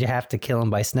 you'd have to kill them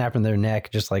by snapping their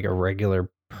neck just like a regular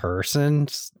person.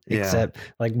 Yeah. Except,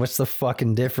 like, what's the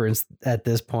fucking difference at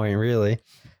this point, really?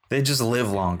 They just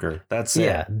live longer. That's it.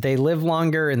 Yeah, they live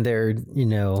longer and they're,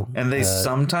 And they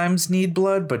sometimes need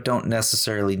blood, but don't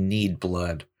necessarily need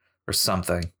blood or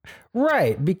something.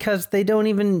 Right, because they don't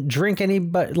even drink any,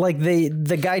 but like the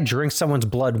guy drinks someone's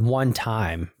blood one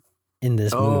time in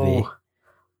this movie.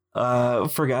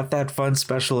 Forgot that fun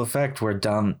special effect where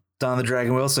Don the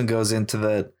Dragon Wilson goes into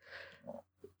the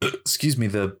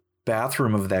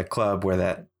bathroom of that club where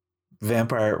that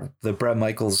vampire, the Bret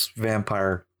Michaels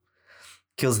vampire,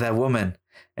 kills that woman,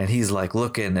 and he's like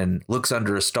looking and looks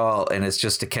under a stall, and it's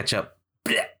just to catch up.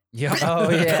 Yeah. Oh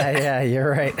yeah,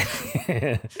 you're right.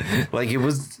 Like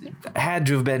had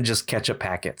to have been just ketchup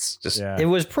packets. It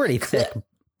was pretty thick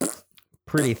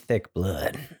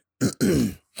blood.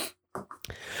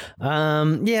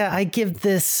 I'm gonna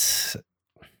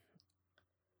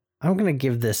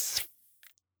give this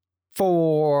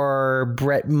 4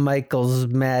 Bret Michaels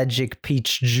magic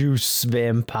peach juice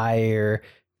vampire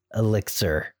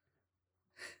elixir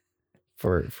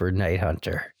for Night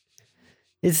Hunter.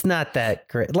 It's not that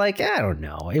great. Like, I don't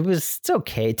know. It's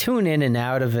okay. Tune in and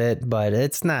out of it, but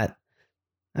it's not,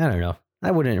 I don't know. I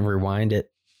wouldn't rewind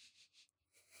it.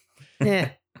 Yeah.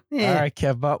 All right,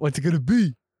 Kevbot, what's it going to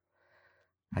be?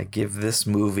 I give this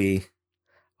movie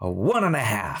a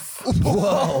 1.5.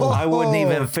 Whoa. I wouldn't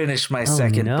even finish my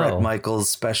second Bret Michaels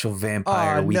special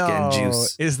vampire weekend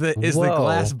juice. Is the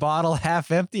glass bottle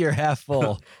half empty or half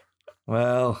full?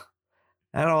 Well,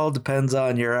 that all depends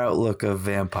on your outlook of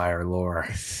vampire lore.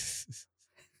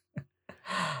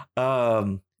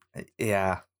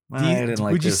 Yeah. I didn't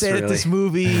like would you this, say really. that this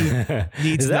movie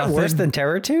needs Is that nothing? worse than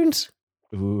Terror Tunes?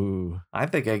 Ooh. I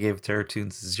think I gave Terror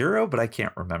Tunes 0, but I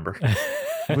can't remember.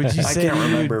 Would you I say can't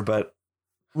remember, but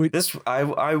this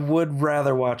I would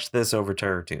rather watch this over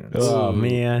Terror Tunes. Oh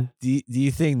man. Do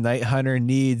you think Night Hunter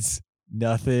needs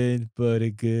nothing but a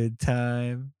good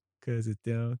time? Because it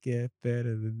don't get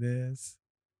better than this.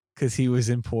 Because he was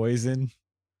in Poison.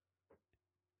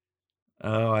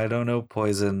 Oh, I don't know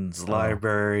Poison's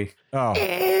library. Oh.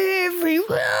 Every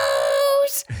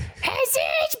rose has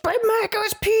its Bret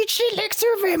Michaels peach elixir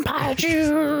vampire juice.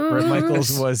 Bret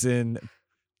Michaels was in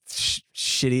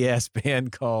shitty ass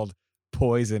band called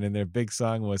Poison, and their big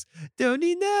song was "Don't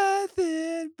Need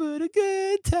Nothing But a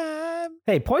Good Time."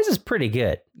 Hey, Poison's pretty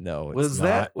good. No, it's Was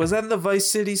not. that in the Vice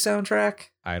City soundtrack?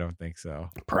 I don't think so.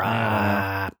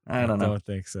 I don't know. Don't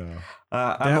think so.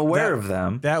 I'm aware of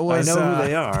them. That was I know who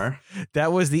they are.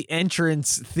 That was the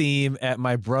entrance theme at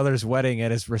my brother's wedding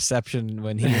at his reception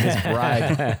when he and his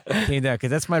bride came down, because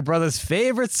that's my brother's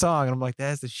favorite song, and I'm like,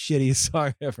 that's the shittiest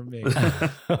song ever made.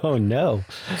 Oh no!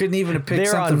 Couldn't even have picked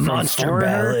They're something on from Monster Foreigner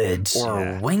Ballads.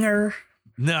 or Winger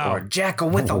No, or Jackal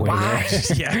with a Winger.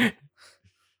 Y.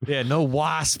 yeah, no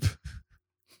Wasp.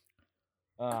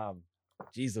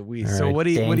 Jeez Louise. All So right, what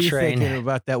are you Dane Train. thinking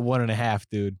about that 1.5,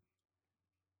 dude?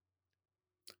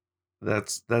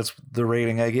 That's the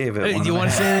rating I gave it. Do you want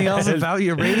to say anything else about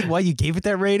your rating? Why you gave it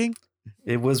that rating?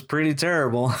 It was pretty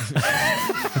terrible.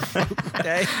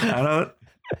 Okay.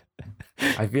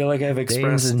 I feel like I've Dane's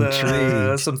expressed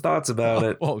intrigued. some thoughts about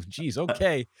it. Oh, geez.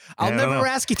 Okay. I'll I don't never know.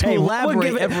 ask you to Hey, we'll elaborate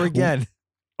give it- ever again.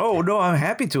 Oh no, I'm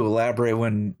happy to elaborate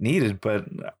when needed, but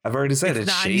I've already said It's it's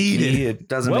not shaky. needed. It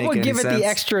doesn't What make would any give it sense. the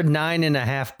extra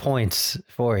 9.5 points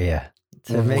for you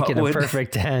to Well, make what it a would-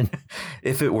 perfect 10?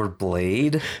 If it were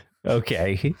Blade,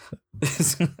 Okay.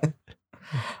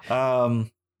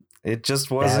 it just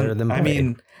Better wasn't. than I Blade.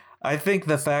 mean, I think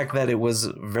the fact that it was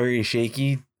very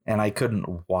shaky and I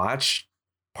couldn't watch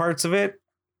parts of it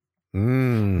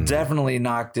definitely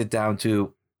knocked it down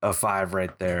to a 5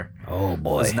 right there. Oh It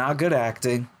boy. was not good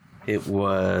acting. It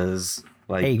was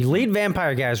like Hey, lead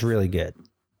vampire guy's really good.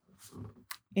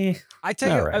 I tell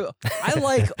you, All right. I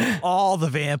like all the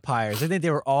vampires. I think they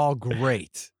were all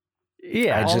great.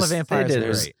 Yeah, all just- the vampires they are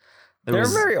did. great. They're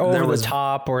very over there the was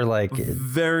top or like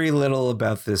very little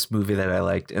about this movie that I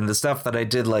liked, and the stuff that I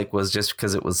did like was just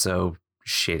because it was so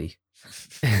shitty.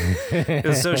 It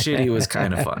was so shitty. It was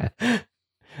kind of fun.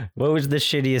 What was the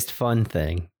shittiest fun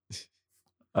thing?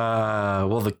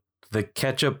 Well, the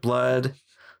ketchup blood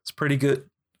is pretty good.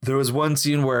 There was one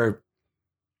scene where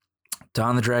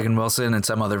Don the Dragon Wilson and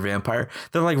some other vampire,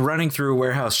 they're like running through a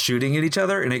warehouse shooting at each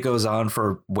other, and it goes on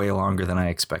for way longer than I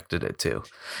expected it to.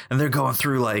 And they're going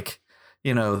through like,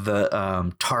 you know,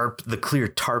 the clear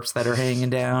tarps that are hanging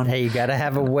down. Hey, you got to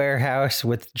have a warehouse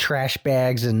with trash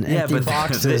bags and empty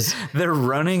boxes. They're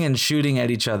running and shooting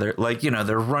at each other. Like, you know,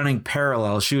 they're running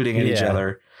parallel shooting at each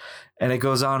other. And it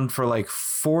goes on for like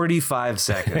 45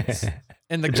 seconds.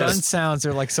 And the gun sounds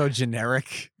are like so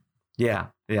generic. Yeah.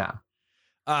 Yeah.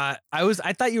 I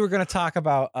thought you were going to talk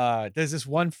about, there's this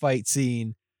one fight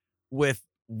scene with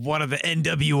one of the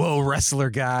NWO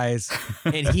wrestler guys,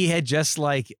 and he had just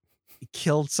like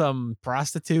killed some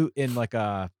prostitute in like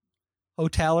a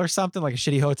hotel or something, like a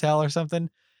shitty hotel or something.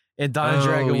 And Don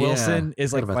Dragon Wilson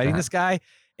is like fighting this guy,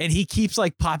 and he keeps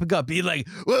like popping up, being like,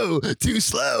 "Whoa, too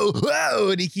slow, whoa!"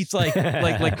 And he keeps like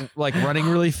running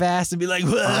really fast and be like,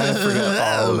 "Whoa!" I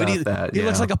forgot all about that. He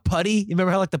looks like a putty. You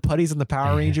remember how like the putties in the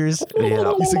Power Rangers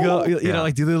used to go, you know,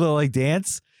 like do the little like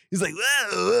dance. He's like, "Whoa,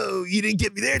 whoa! You didn't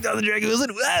get me there, Don the Dragon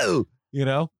Wilson. Whoa!" You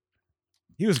know,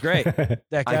 he was great. That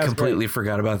guy I completely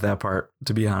forgot about that part,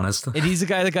 to be honest. And he's the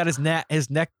guy that got his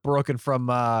neck broken from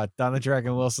Don the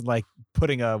Dragon Wilson, like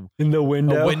putting a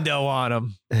window on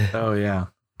him. Oh yeah.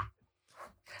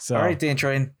 So all right, Dan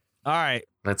Train. All right,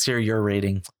 let's hear your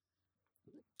rating.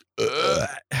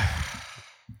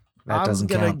 I'm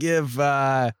gonna give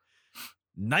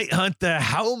Night Hunter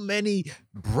how many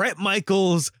Bret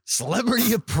Michaels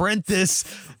Celebrity Apprentice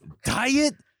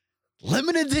Diet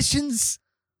Limited Editions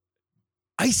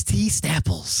iced tea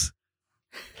Snapples.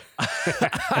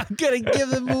 I'm gonna give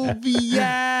the movie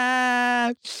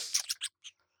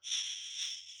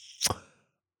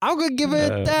I'm gonna give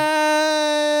it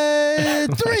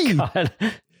 3.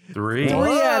 3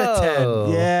 out of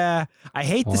 10. Yeah. I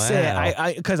hate to say it.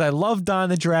 I because I love Don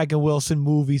the Dragon Wilson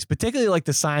movies, particularly like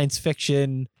the science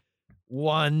fiction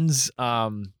ones. I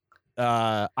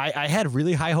had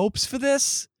really high hopes for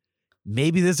this.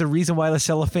 Maybe there's a reason why the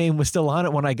cellophane was still on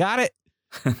it when I got it.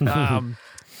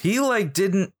 He like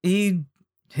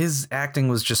his acting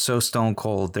was just so stone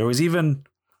cold. There was even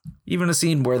a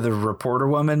scene where the reporter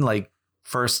woman like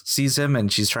first sees him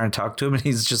and she's trying to talk to him, and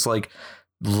he's just like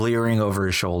leering over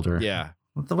his shoulder. Yeah.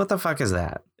 What the fuck is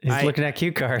that? He's looking at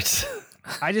cue cards.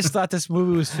 I just thought this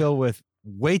movie was filled with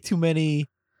way too many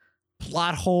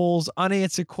plot holes,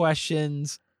 unanswered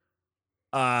questions.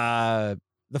 The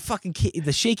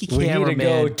shaky camera. We need to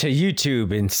go to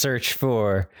YouTube and search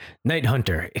for Night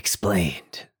Hunter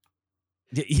Explained.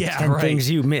 Yeah, 10 right. things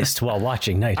you missed while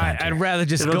watching Night Hunter. I'd rather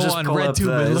just go on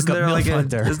RedTube and look up Night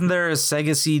Hunter. Isn't there a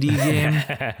Sega CD game,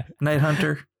 Night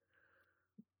Hunter?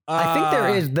 I think there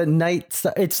is the night.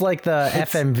 It's like the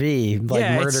FMV,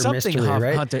 like murder mystery,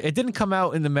 right? Hunter. It didn't come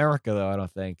out in America though. I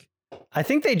don't think. I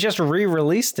think they just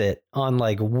re-released it on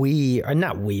like Wii or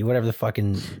not Wii, whatever the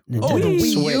fucking Nintendo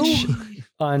Switch.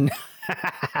 On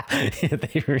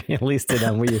they released it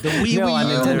on Wii. The Wii on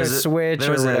Nintendo Switch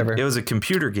or whatever. It was a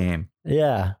computer game.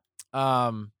 Yeah.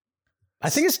 I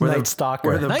think it's Night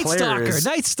Stalker.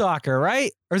 Night Stalker,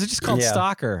 right? Or is it just called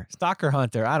Stalker? Stalker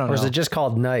Hunter. I don't know. Or is it just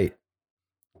called Night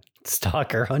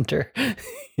Stalker Hunter?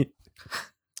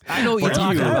 I know what you're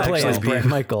talking about. Play as Bret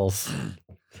Michaels.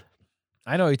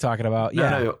 I know what you're talking about. Yeah.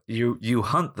 No, you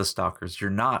hunt the stalkers.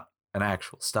 You're not an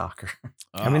actual stalker.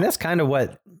 I mean, that's kind of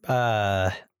what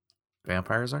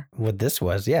vampires are. What this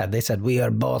was. Yeah, they said we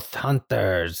are both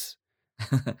hunters.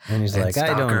 And he's like,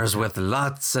 stalkers with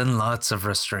lots and lots of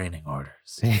restraining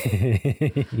orders.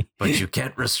 But you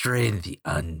can't restrain the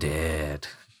undead.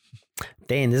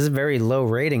 Dane, this is a very low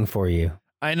rating for you.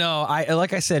 I know.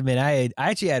 Like I said, man, I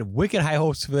actually had wicked high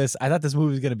hopes for this. I thought this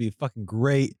movie was going to be fucking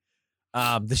great.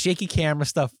 The shaky camera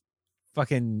stuff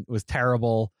fucking was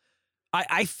terrible.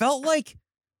 I felt like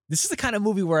this is the kind of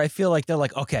movie where I feel like they're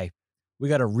like, okay, we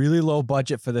got a really low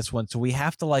budget for this one, so we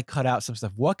have to like cut out some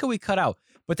stuff. What can we cut out?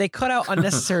 But they cut out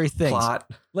unnecessary things. Plot.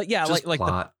 Like yeah, just like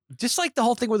plot. Just like the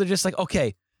whole thing where they're just like,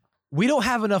 okay, we don't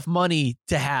have enough money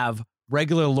to have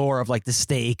regular lore of like the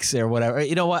stakes or whatever.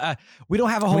 You know what? We don't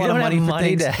have a whole lot of money for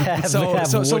things. To have, so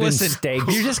listen, stakes.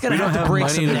 You're just gonna have to break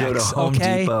some necks, go to Home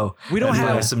Depot. We don't and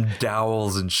have buy some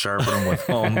dowels and sharpen them with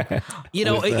home. You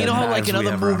know how like in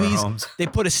other movies they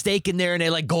put a stake in there and they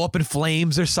like go up in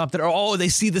flames or something, or they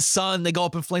see the sun, they go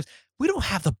up in flames. We don't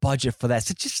have the budget for that.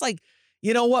 So just like,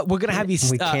 you know what? We're going to have you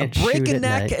break a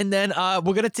neck and then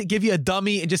we're going to give you a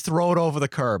dummy and just throw it over the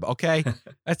curb. Okay.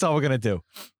 That's all we're going to do.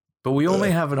 But we only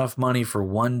have enough money for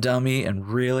one dummy, and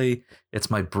really,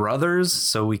 it's my brother's,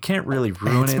 so we can't really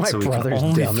ruin It's it. my so we brother's can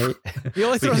only dummy. He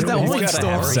only throws down one gotta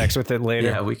have story. sex with it later.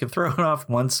 Yeah, we can throw it off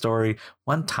one story,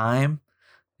 one time,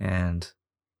 and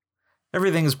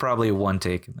everything is probably a one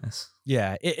take in this.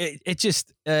 Yeah, it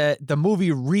just the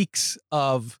movie reeks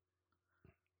of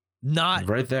not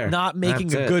Right there. not making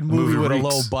That's a it. good movie with reeks. a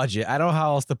low budget. I don't know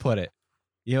how else to put it.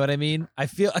 You know what I mean? I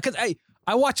feel because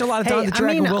I watch a lot of Don the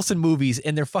Dragon Wilson movies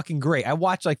and they're fucking great. I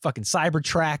watch like fucking Cyber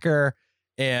Tracker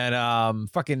and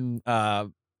fucking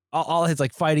all his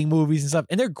like fighting movies and stuff,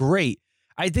 and they're great.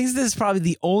 I think this is probably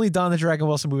the only Don the Dragon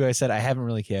Wilson movie I said I haven't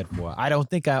really cared for. I don't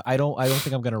think I'm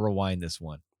gonna rewind this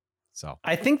one. So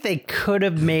I think they could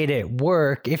have made it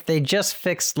work if they just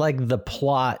fixed like the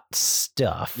plot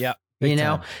stuff. Yep. You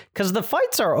know, because the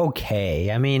fights are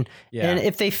okay. I mean, Yeah. and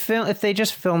if they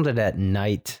just filmed it at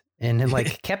night and then,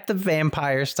 like kept the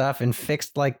vampire stuff and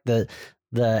fixed like the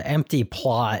empty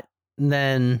plot,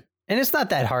 then and it's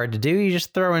not that hard to do. You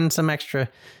just throw in some extra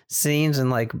scenes and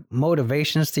like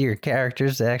motivations to your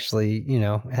characters to actually, you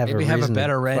know, have Maybe a have a reason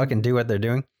better to end. fucking do what they're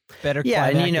doing. better Yeah,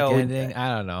 and, you climactic know, ending.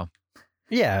 I don't know.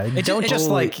 Yeah, It don't just- just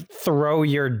it- like throw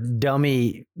your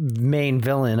dummy main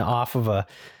villain off of a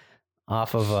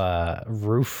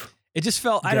roof. It just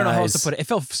felt, I don't know how else to Guys. put it. It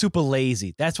felt super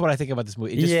lazy. That's what I think about this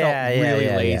movie. It just Yeah, felt yeah, really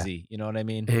yeah, yeah. lazy. You know what I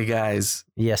mean? Hey guys,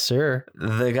 Yes, sir.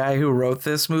 the guy who wrote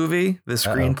this movie, the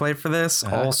screenplay for this,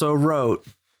 also wrote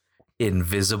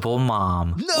Invisible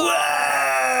Mom. No!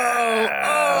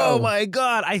 Oh my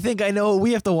God. I think I know what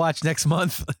we have to watch next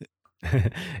month.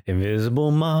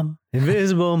 Invisible Mom.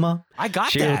 Invisible Mom. I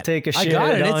got She'll that. take a I shit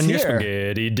got it. It's on your here.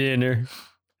 spaghetti dinner.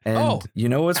 And Oh. you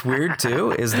know what's weird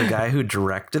too is the guy who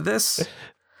directed this.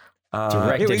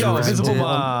 Directed Here we go. Invisible Invisible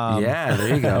Mom. Mom. Yeah,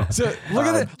 there you go. So look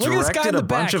at look at this guy in directed the a back.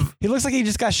 bunch of- He looks like he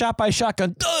just got shot by a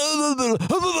shotgun.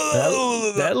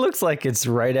 That looks like it's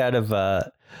right out of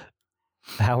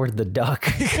Howard the Duck.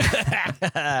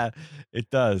 It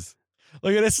does.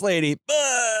 Look at this lady.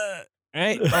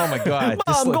 Right? Oh my God.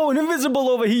 This I'm look- going invisible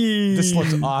over here. This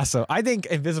looks awesome. I think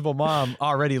Invisible Mom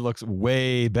already looks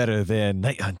way better than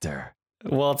Night Hunter.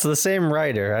 Well, it's the same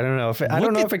writer. I don't know if it,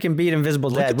 Look at- if it can beat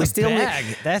Invisible Look Dad. at We the still need,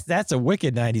 bag. That's a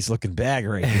wicked 90s looking bag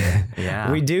right here.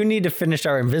 Yeah. we do need to finish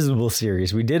our Invisible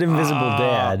series. We did Invisible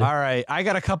Dad. All right. I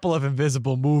got a couple of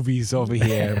invisible movies over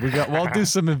here. We'll do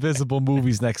some invisible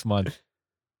movies next month.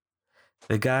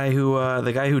 The guy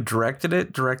who directed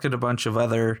it directed a bunch of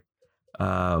other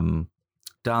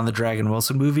Don the Dragon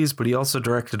Wilson movies, but he also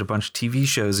directed a bunch of TV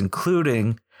shows,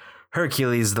 including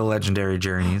Hercules: The Legendary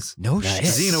Journeys, No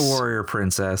Nice. shit. Xena Warrior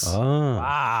Princess, Oh.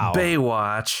 Wow.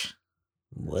 Baywatch,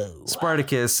 Whoa.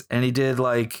 Spartacus, and he did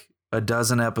like a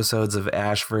dozen episodes of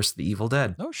Ash vs. the Evil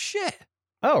Dead. No shit.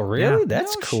 Oh, really? Yeah.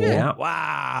 That's No cool. shit. Yeah.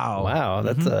 Wow. Wow,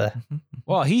 that's a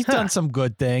Well, he's done some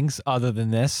good things other than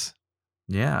this.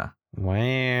 Yeah.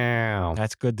 wow.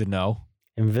 That's good to know.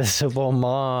 Invisible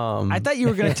Mom. I thought you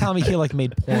were going to tell me he like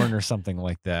made porn or something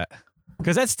like that.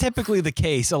 Because that's typically the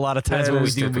case a lot of times That when we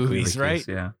is do typically the movies, case, right?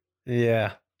 Yeah.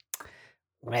 Yeah.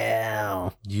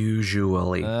 Wow.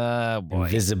 Usually. Boy.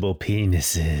 Invisible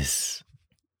penises.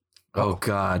 Oh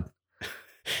God.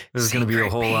 There's going to be a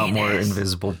whole lot more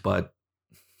invisible butt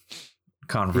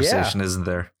conversation, isn't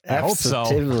there? I hope so.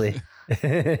 Absolutely.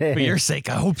 For your sake,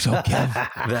 I hope so, Kev.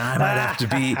 Then I might have to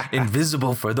be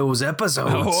invisible for those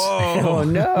episodes. Oh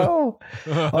no.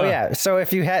 Oh yeah. So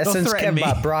if you had Don't since threaten me.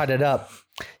 Kevbot brought it up,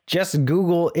 just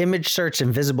Google image search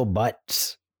invisible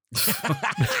butts.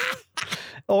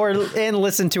 And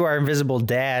listen to our Invisible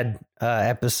Dad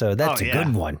episode. That's Oh, a yeah.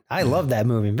 good one. I love that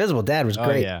movie. Invisible Dad was Oh,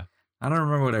 great. yeah. I don't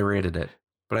remember what I rated it,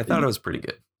 but I thought it was pretty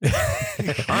good.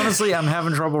 Honestly, I'm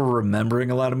having trouble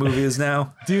remembering a lot of movies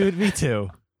now. Dude, me too.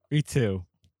 Me too.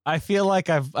 I feel like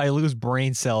I lose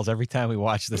brain cells every time we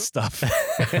watch this stuff.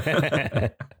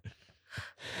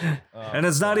 And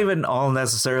it's not even all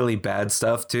necessarily bad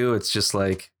stuff, too. It's just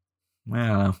like, I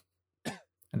don't know.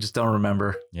 I just don't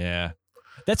remember. Yeah.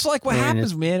 That's like what Man,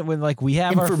 happens, man, when like we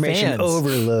have Information our fans.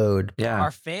 overload. Yeah.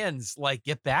 Our fans like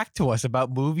get back to us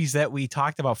about movies that we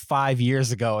talked about 5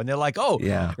 years ago, and they're like, "Oh,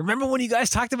 Yeah. remember when you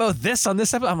guys talked about this on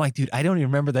this episode?" I'm like, "Dude, I don't even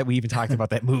remember that we even talked about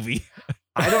that movie."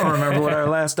 I don't remember what our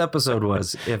last episode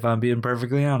was, if I'm being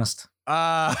perfectly honest.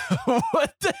 What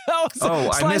the hell? Was Oh,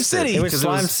 I Slime missed it. City. It was Because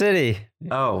Slime City.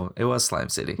 Oh, it was Slime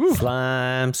City.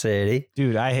 Slime City.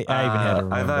 Dude, I even had to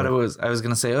remember. I thought I was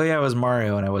going to say, oh, yeah, it was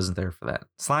Mario, and I wasn't there for that.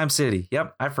 Slime City.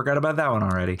 Yep, I forgot about that one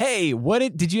already. Hey,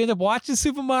 did you end up watching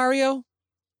Super Mario?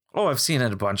 Oh, I've seen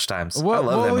it a bunch of times. I What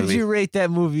love that would movie. you rate that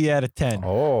movie out of 10?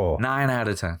 Oh. 9 out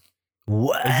of 10.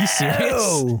 Wow. Are you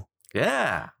serious?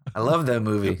 Yeah. I love that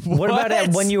movie. What about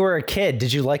it when you were a kid?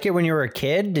 Did you like it when you were a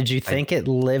kid? Did you think it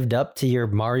lived up to your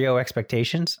Mario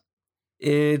expectations?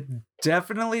 It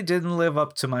definitely didn't live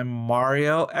up to my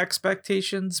Mario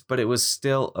expectations, but it was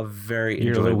still a very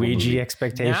Your enjoyable Luigi movie.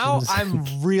 expectations? Now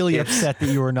I'm really upset that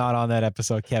you were not on that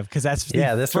episode, Kev, because that's the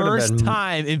this would've first been-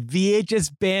 time in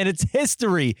VHS Bandits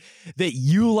history that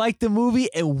you liked the movie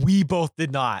and we both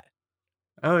did not.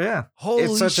 Oh yeah, Holy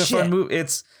it's such a shit. fun movie.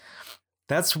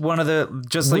 That's one of the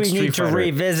just like we Street need to Fighter.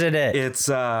 revisit it. It's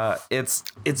a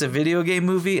video game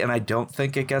movie, and I don't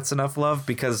think it gets enough love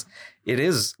because it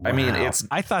is. I mean, it's.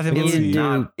 I thought the We movie, need to do-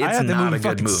 Not, it's I thought the not movie a good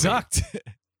fucking movie. sucked.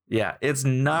 Yeah, it's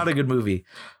not a good movie.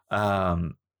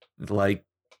 Like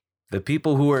the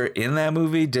people who were in that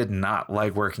movie did not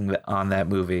like working on that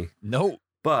movie, Nope.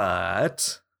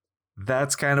 but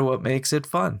that's kind of what makes it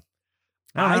fun.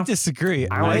 I don't I know. disagree.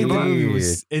 I I like think the it. movie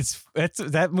was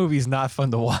that movie's not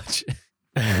fun to watch.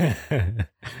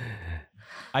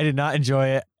 I did not enjoy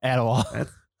it at all.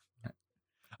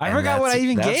 I And forgot what I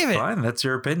even that's gave it. Fine. That's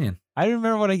your opinion. I don't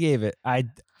remember what I gave it. I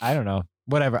don't know.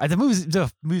 Whatever.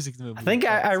 The music. I think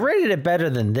I rated it better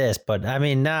than this, but I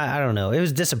mean, I don't know. It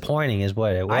was disappointing, is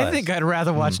what it was. I think I'd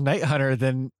rather watch Night Hunter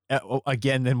than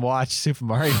watch Super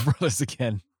Mario Bros.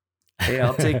 Again. Hey,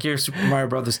 I'll take your Super Mario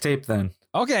Brothers tape then.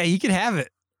 Okay, you can have it.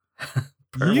 You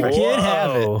Perfect. can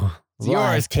have it. Whoa. It's yours,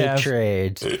 Live tape Kev.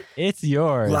 trades. It's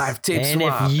yours. Live tape And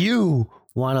swap. if you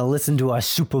want to listen to our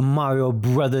Super Mario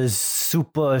Brothers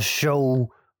Super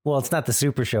Show, well, it's not the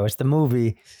Super Show, it's the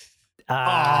movie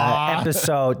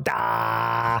episode.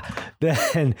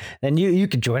 Then you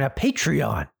could join our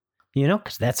Patreon.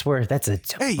 Because that's a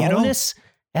Hey, you know. bonus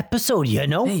episode. Hey, you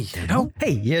know.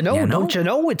 Hey, You know? don't you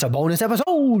know it's a bonus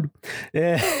episode?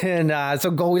 And so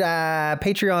go to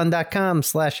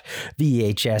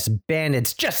patreon.com/VHS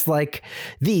Bandits, just like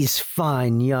these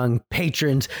fine young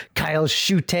patrons: Kyle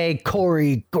Schute,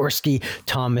 Corey Gorski,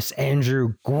 Thomas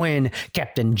Andrew Gwynn,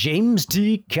 Captain James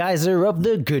D. Kaiser of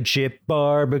the Good Ship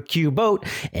Barbecue Boat,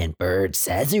 and Bird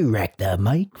Sazerac, the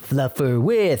Mike Fluffer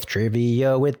with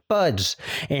Trivia with Buds,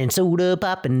 and Soda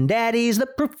Poppin' Daddy's the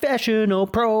Professional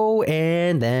Pro,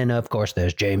 and then of course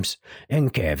there's James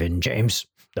and Kevin James,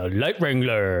 the Light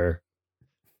Wrangler.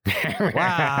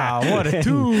 Wow, what a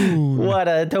tune. What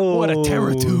a tune. What a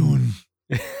terror tune.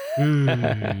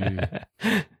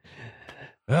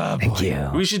 Oh, boy. Thank you.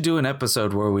 We should do an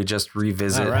episode where we just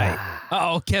revisit. All right.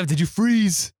 Oh, Kev, did you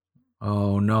freeze?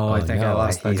 Oh no, I think I no,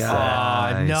 lost the he's-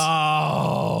 guy.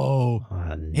 Oh,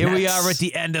 no. Here we are at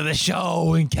the end of the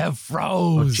show, and Kev Oh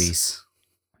froze. jeez.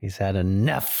 He's had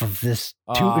enough of this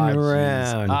Oh, tooting jeez.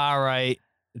 around. All right.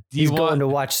 Do He's you going want- to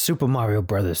watch Super Mario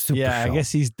Brothers Super Yeah, Show. I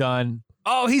guess he's done.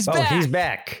 Oh, he's Oh, back. he's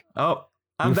back. Oh,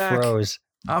 I'm You back. froze.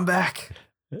 I'm back.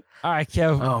 All right,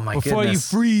 Kev. Oh, my Before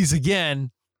goodness. you freeze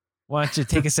again, why don't you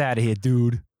take us out of here,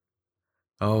 dude?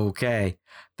 Okay.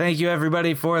 Thank you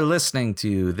everybody for listening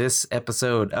to this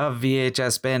episode of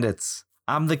VHS Bandits.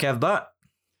 I'm the Kev Butt.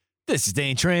 This is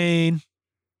Dane Train.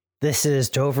 This is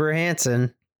Dover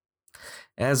Hansen.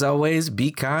 As always,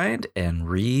 be kind and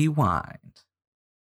rewind.